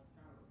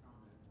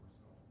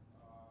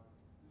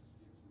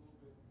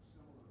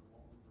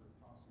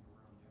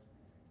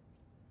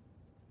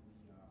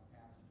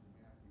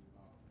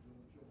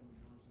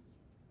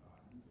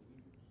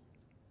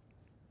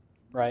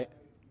 Right.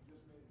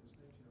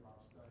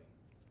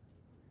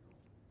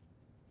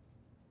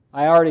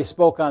 I already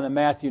spoke on the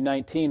Matthew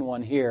 19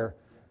 one here.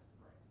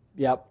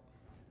 Yep.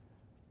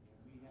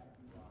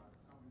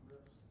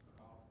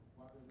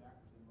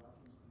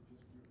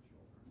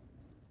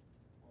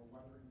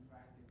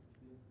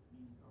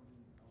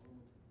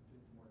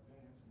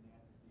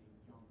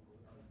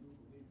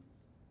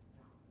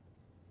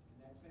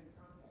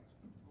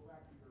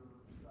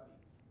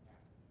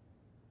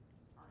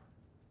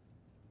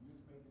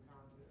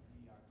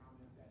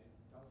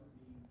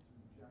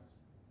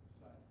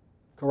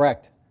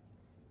 Correct.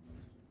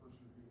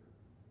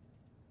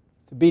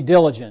 To be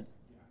diligent,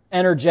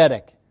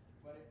 energetic.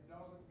 But it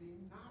doesn't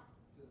mean not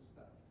to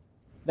study.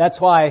 That's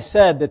why I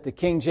said that the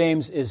King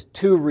James is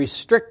too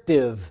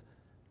restrictive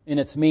in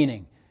its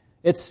meaning.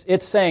 It's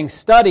saying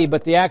study,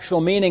 but the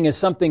actual meaning is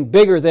something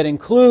bigger that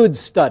includes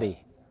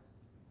study.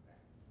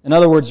 In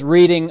other words,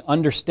 reading,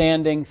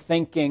 understanding,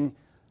 thinking,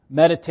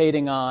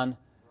 meditating on,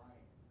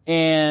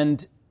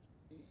 and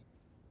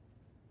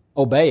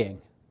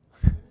obeying.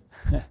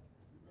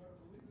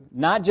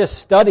 Not just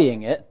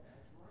studying it,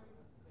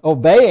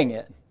 obeying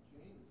it.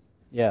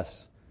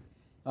 Yes.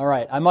 All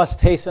right, I must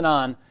hasten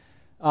on.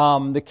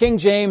 The King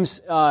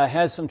James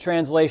has some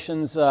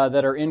translations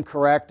that are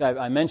incorrect.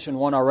 I mentioned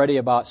one already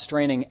about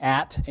straining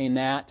at a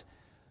gnat.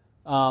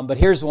 But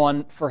here's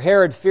one. For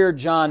Herod feared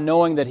John,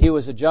 knowing that he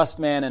was a just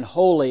man and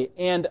holy,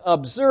 and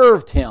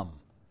observed him.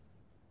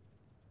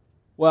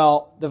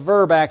 Well, the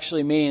verb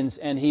actually means,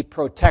 and he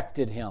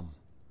protected him.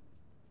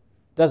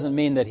 Doesn't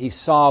mean that he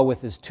saw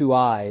with his two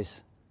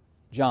eyes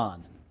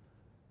John.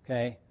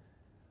 Okay?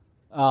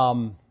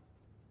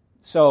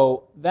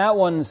 So that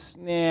one's,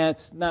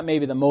 it's not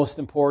maybe the most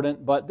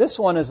important, but this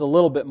one is a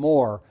little bit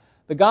more.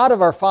 The God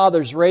of our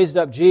fathers raised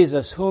up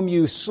Jesus, whom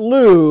you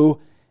slew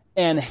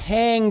and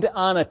hanged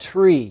on a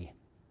tree.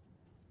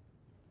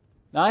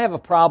 Now I have a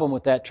problem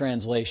with that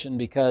translation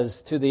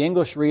because to the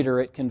English reader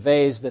it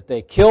conveys that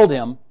they killed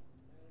him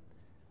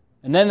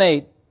and then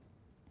they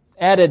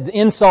added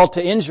insult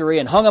to injury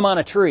and hung him on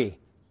a tree.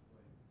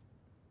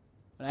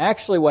 And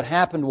actually what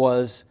happened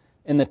was,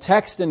 and the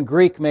text in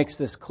Greek makes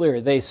this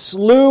clear, they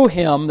slew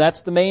him,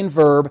 that's the main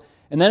verb,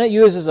 and then it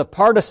uses a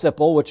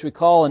participle, which we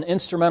call an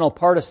instrumental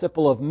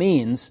participle of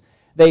means.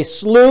 They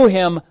slew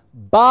him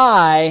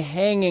by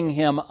hanging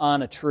him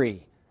on a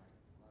tree.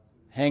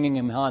 Hanging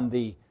him on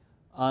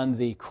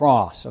the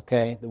cross,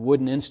 okay? The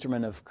wooden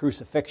instrument of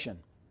crucifixion.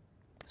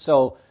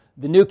 So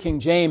the New King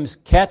James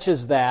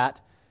catches that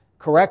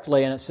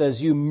correctly, and it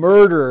says, you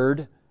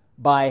murdered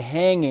by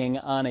hanging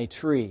on a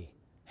tree.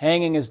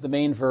 Hanging is the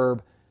main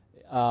verb.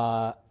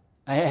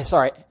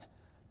 Sorry,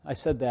 I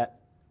said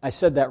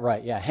that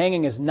right. Yeah,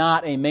 hanging is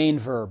not a main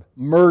verb.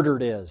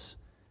 Murdered is.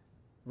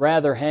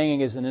 Rather,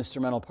 hanging is an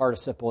instrumental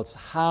participle. It's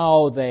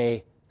how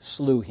they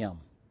slew him.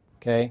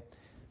 Okay?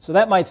 So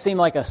that might seem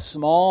like a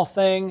small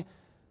thing,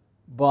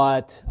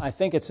 but I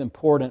think it's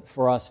important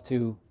for us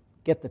to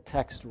get the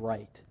text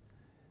right.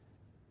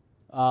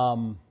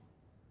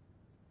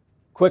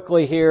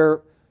 Quickly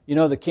here, you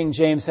know the King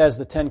James has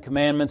the 10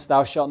 Commandments,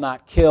 thou shalt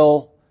not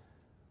kill.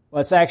 Well,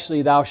 it's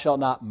actually thou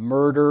shalt not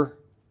murder.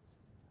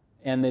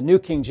 And the New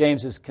King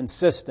James is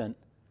consistent.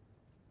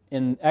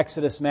 In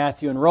Exodus,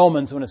 Matthew, and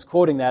Romans, when it's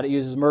quoting that, it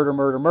uses murder,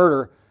 murder,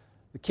 murder.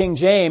 The King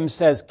James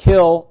says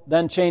kill,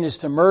 then changes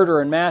to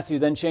murder in Matthew,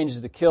 then changes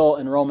to kill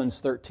in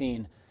Romans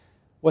 13.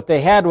 What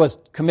they had was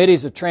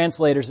committees of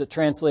translators that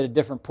translated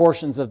different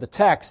portions of the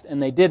text, and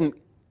they didn't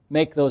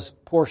make those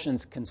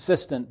portions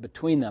consistent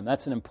between them.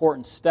 That's an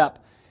important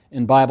step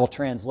in Bible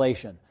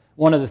translation.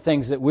 One of the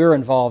things that we're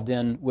involved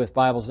in with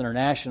Bibles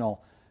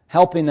International,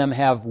 helping them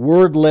have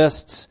word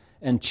lists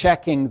and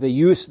checking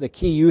the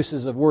key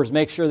uses of words,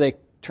 make sure they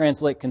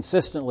translate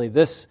consistently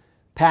this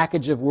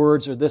package of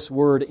words or this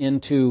word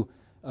into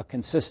a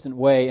consistent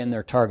way in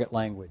their target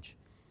language.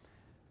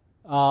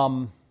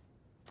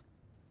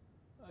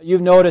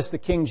 You've noticed the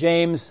King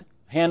James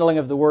handling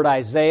of the word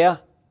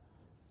Isaiah.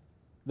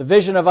 The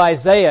vision of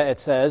Isaiah, it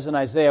says in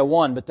Isaiah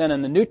 1, but then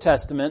in the New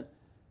Testament,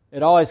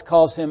 it always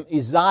calls him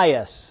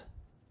Isaias.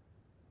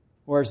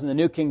 Whereas in the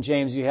New King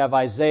James, you have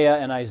Isaiah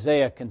and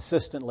Isaiah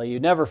consistently. You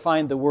never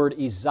find the word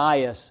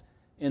Isaias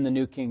in the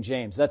New King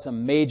James. That's a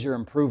major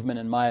improvement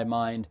in my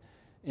mind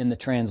in the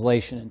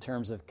translation in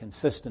terms of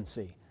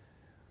consistency.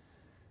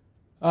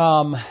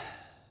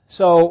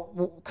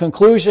 So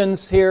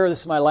conclusions here. This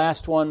is my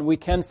last one. We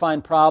can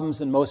find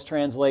problems in most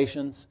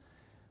translations.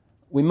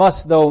 We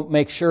must, though,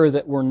 make sure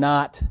that we're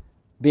not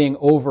being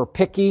over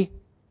picky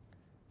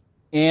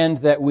and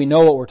that we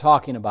know what we're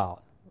talking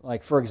about.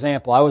 Like, for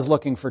example, I was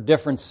looking for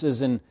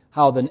differences in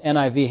how the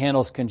NIV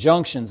handles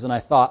conjunctions, and I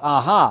thought,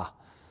 aha,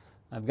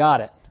 I've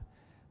got it.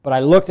 But I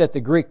looked at the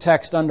Greek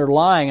text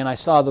underlying, and I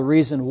saw the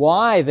reason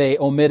why they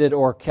omitted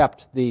or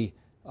kept the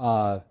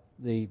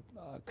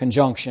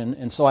conjunction,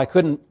 and so I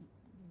couldn't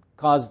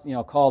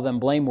call them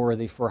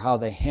blameworthy for how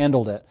they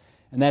handled it.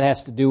 And that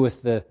has to do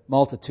with the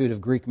multitude of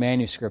Greek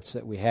manuscripts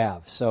that we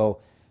have. So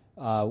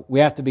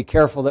we have to be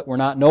careful that we're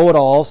not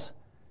know-it-alls.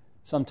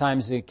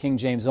 Sometimes the King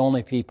James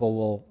only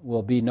people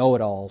will be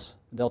know-it-alls.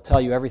 They'll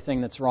tell you everything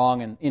that's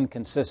wrong and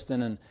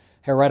inconsistent and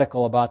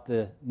heretical about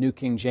the New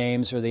King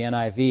James or the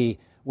NIV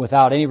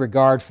without any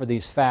regard for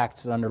these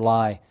facts that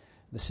underlie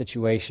the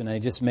situation. They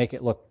just make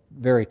it look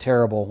very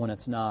terrible when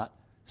it's not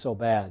so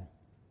bad.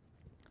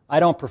 I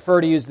don't prefer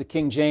to use the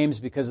King James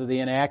because of the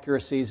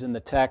inaccuracies in the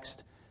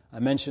text. I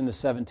mentioned the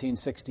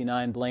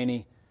 1769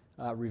 Blaney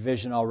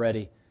revision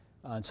already.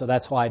 And so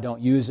that's why I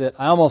don't use it.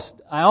 I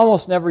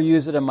almost never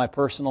use it in my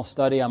personal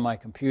study on my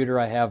computer.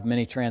 I have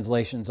many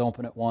translations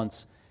open at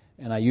once,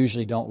 and I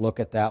usually don't look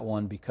at that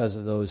one because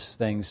of those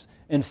things.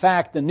 In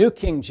fact, the New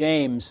King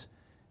James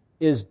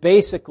is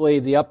basically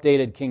the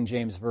updated King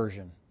James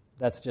Version.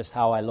 That's just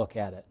how I look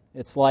at it.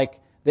 It's like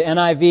the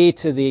NIV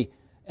to the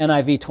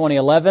NIV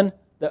 2011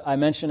 that I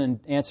mentioned in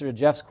answer to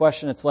Jeff's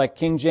question. It's like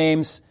King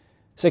James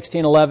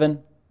 1611,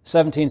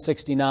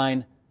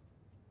 1769,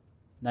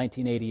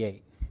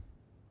 1988.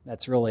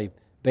 That's really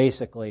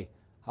basically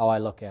how I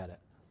look at it.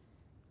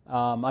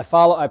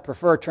 I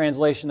prefer a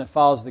translation that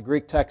follows the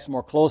Greek text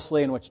more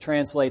closely and which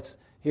translates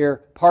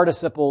here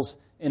participles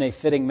in a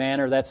fitting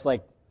manner. That's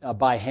like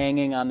by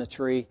hanging on the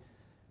tree.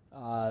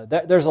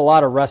 There's a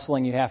lot of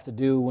wrestling you have to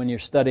do when you're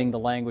studying the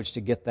language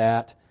to get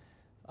that.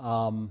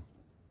 And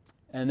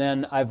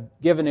then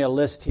I've given you a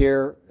list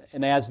here,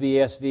 NASB,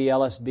 ESV,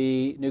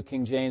 LSB, New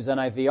King James,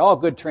 NIV, all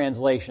good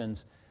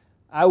translations.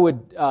 I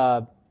would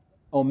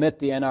omit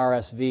the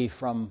NRSV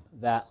from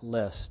that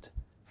list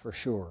for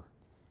sure.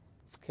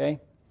 Okay?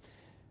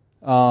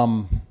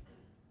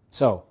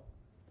 So,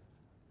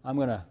 I'm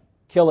going to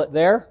kill it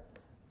there.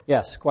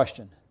 Yes,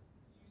 question?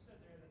 You said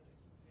there that the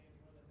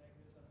King James, one of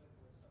the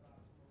negatives of it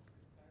was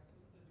suboptimal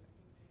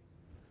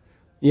Greek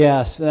text.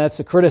 Yes, that's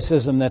a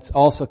criticism that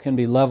also can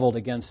be leveled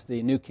against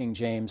the New King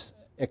James,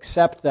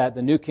 except that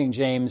the New King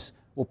James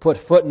will put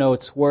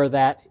footnotes where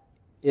that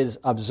is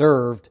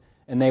observed,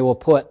 and they will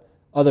put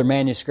other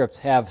manuscripts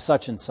have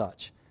such and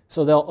such.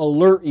 So they'll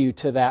alert you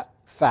to that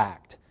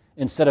fact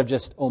instead of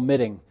just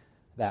omitting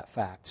that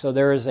fact. So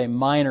there is a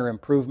minor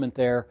improvement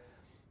there.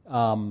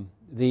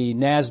 The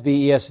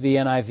NASB, ESV,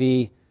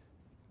 NIV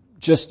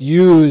just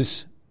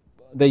use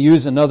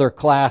another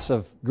class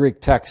of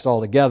Greek text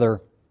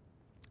altogether,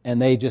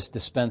 and they just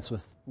dispense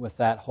with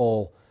that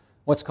whole,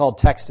 what's called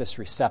textus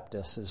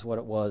receptus is what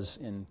it was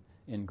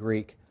in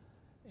Greek.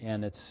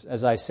 And it's,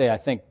 as I say, I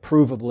think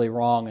provably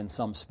wrong in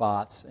some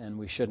spots, and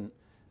we shouldn't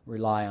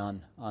rely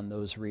on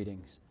those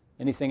readings.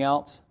 Anything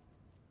else?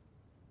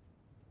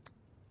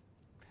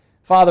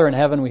 Father in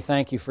heaven, we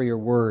thank you for your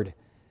word.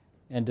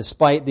 And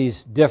despite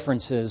these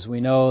differences,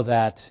 we know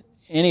that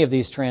any of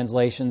these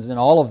translations, and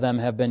all of them,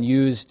 have been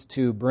used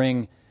to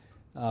bring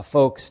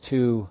folks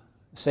to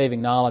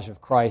saving knowledge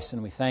of Christ,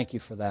 and we thank you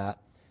for that.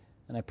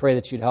 And I pray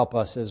that you'd help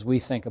us as we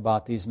think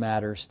about these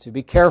matters to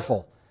be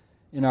careful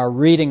in our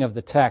reading of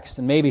the text.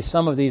 And maybe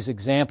some of these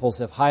examples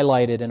have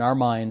highlighted in our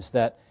minds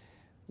that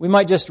we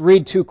might just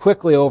read too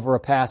quickly over a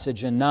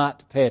passage and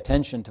not pay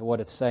attention to what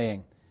it's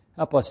saying.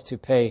 Help us to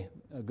pay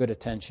good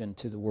attention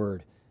to the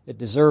Word. It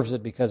deserves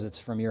it because it's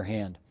from your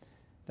hand.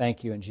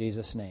 Thank you in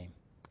Jesus' name.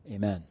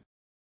 Amen.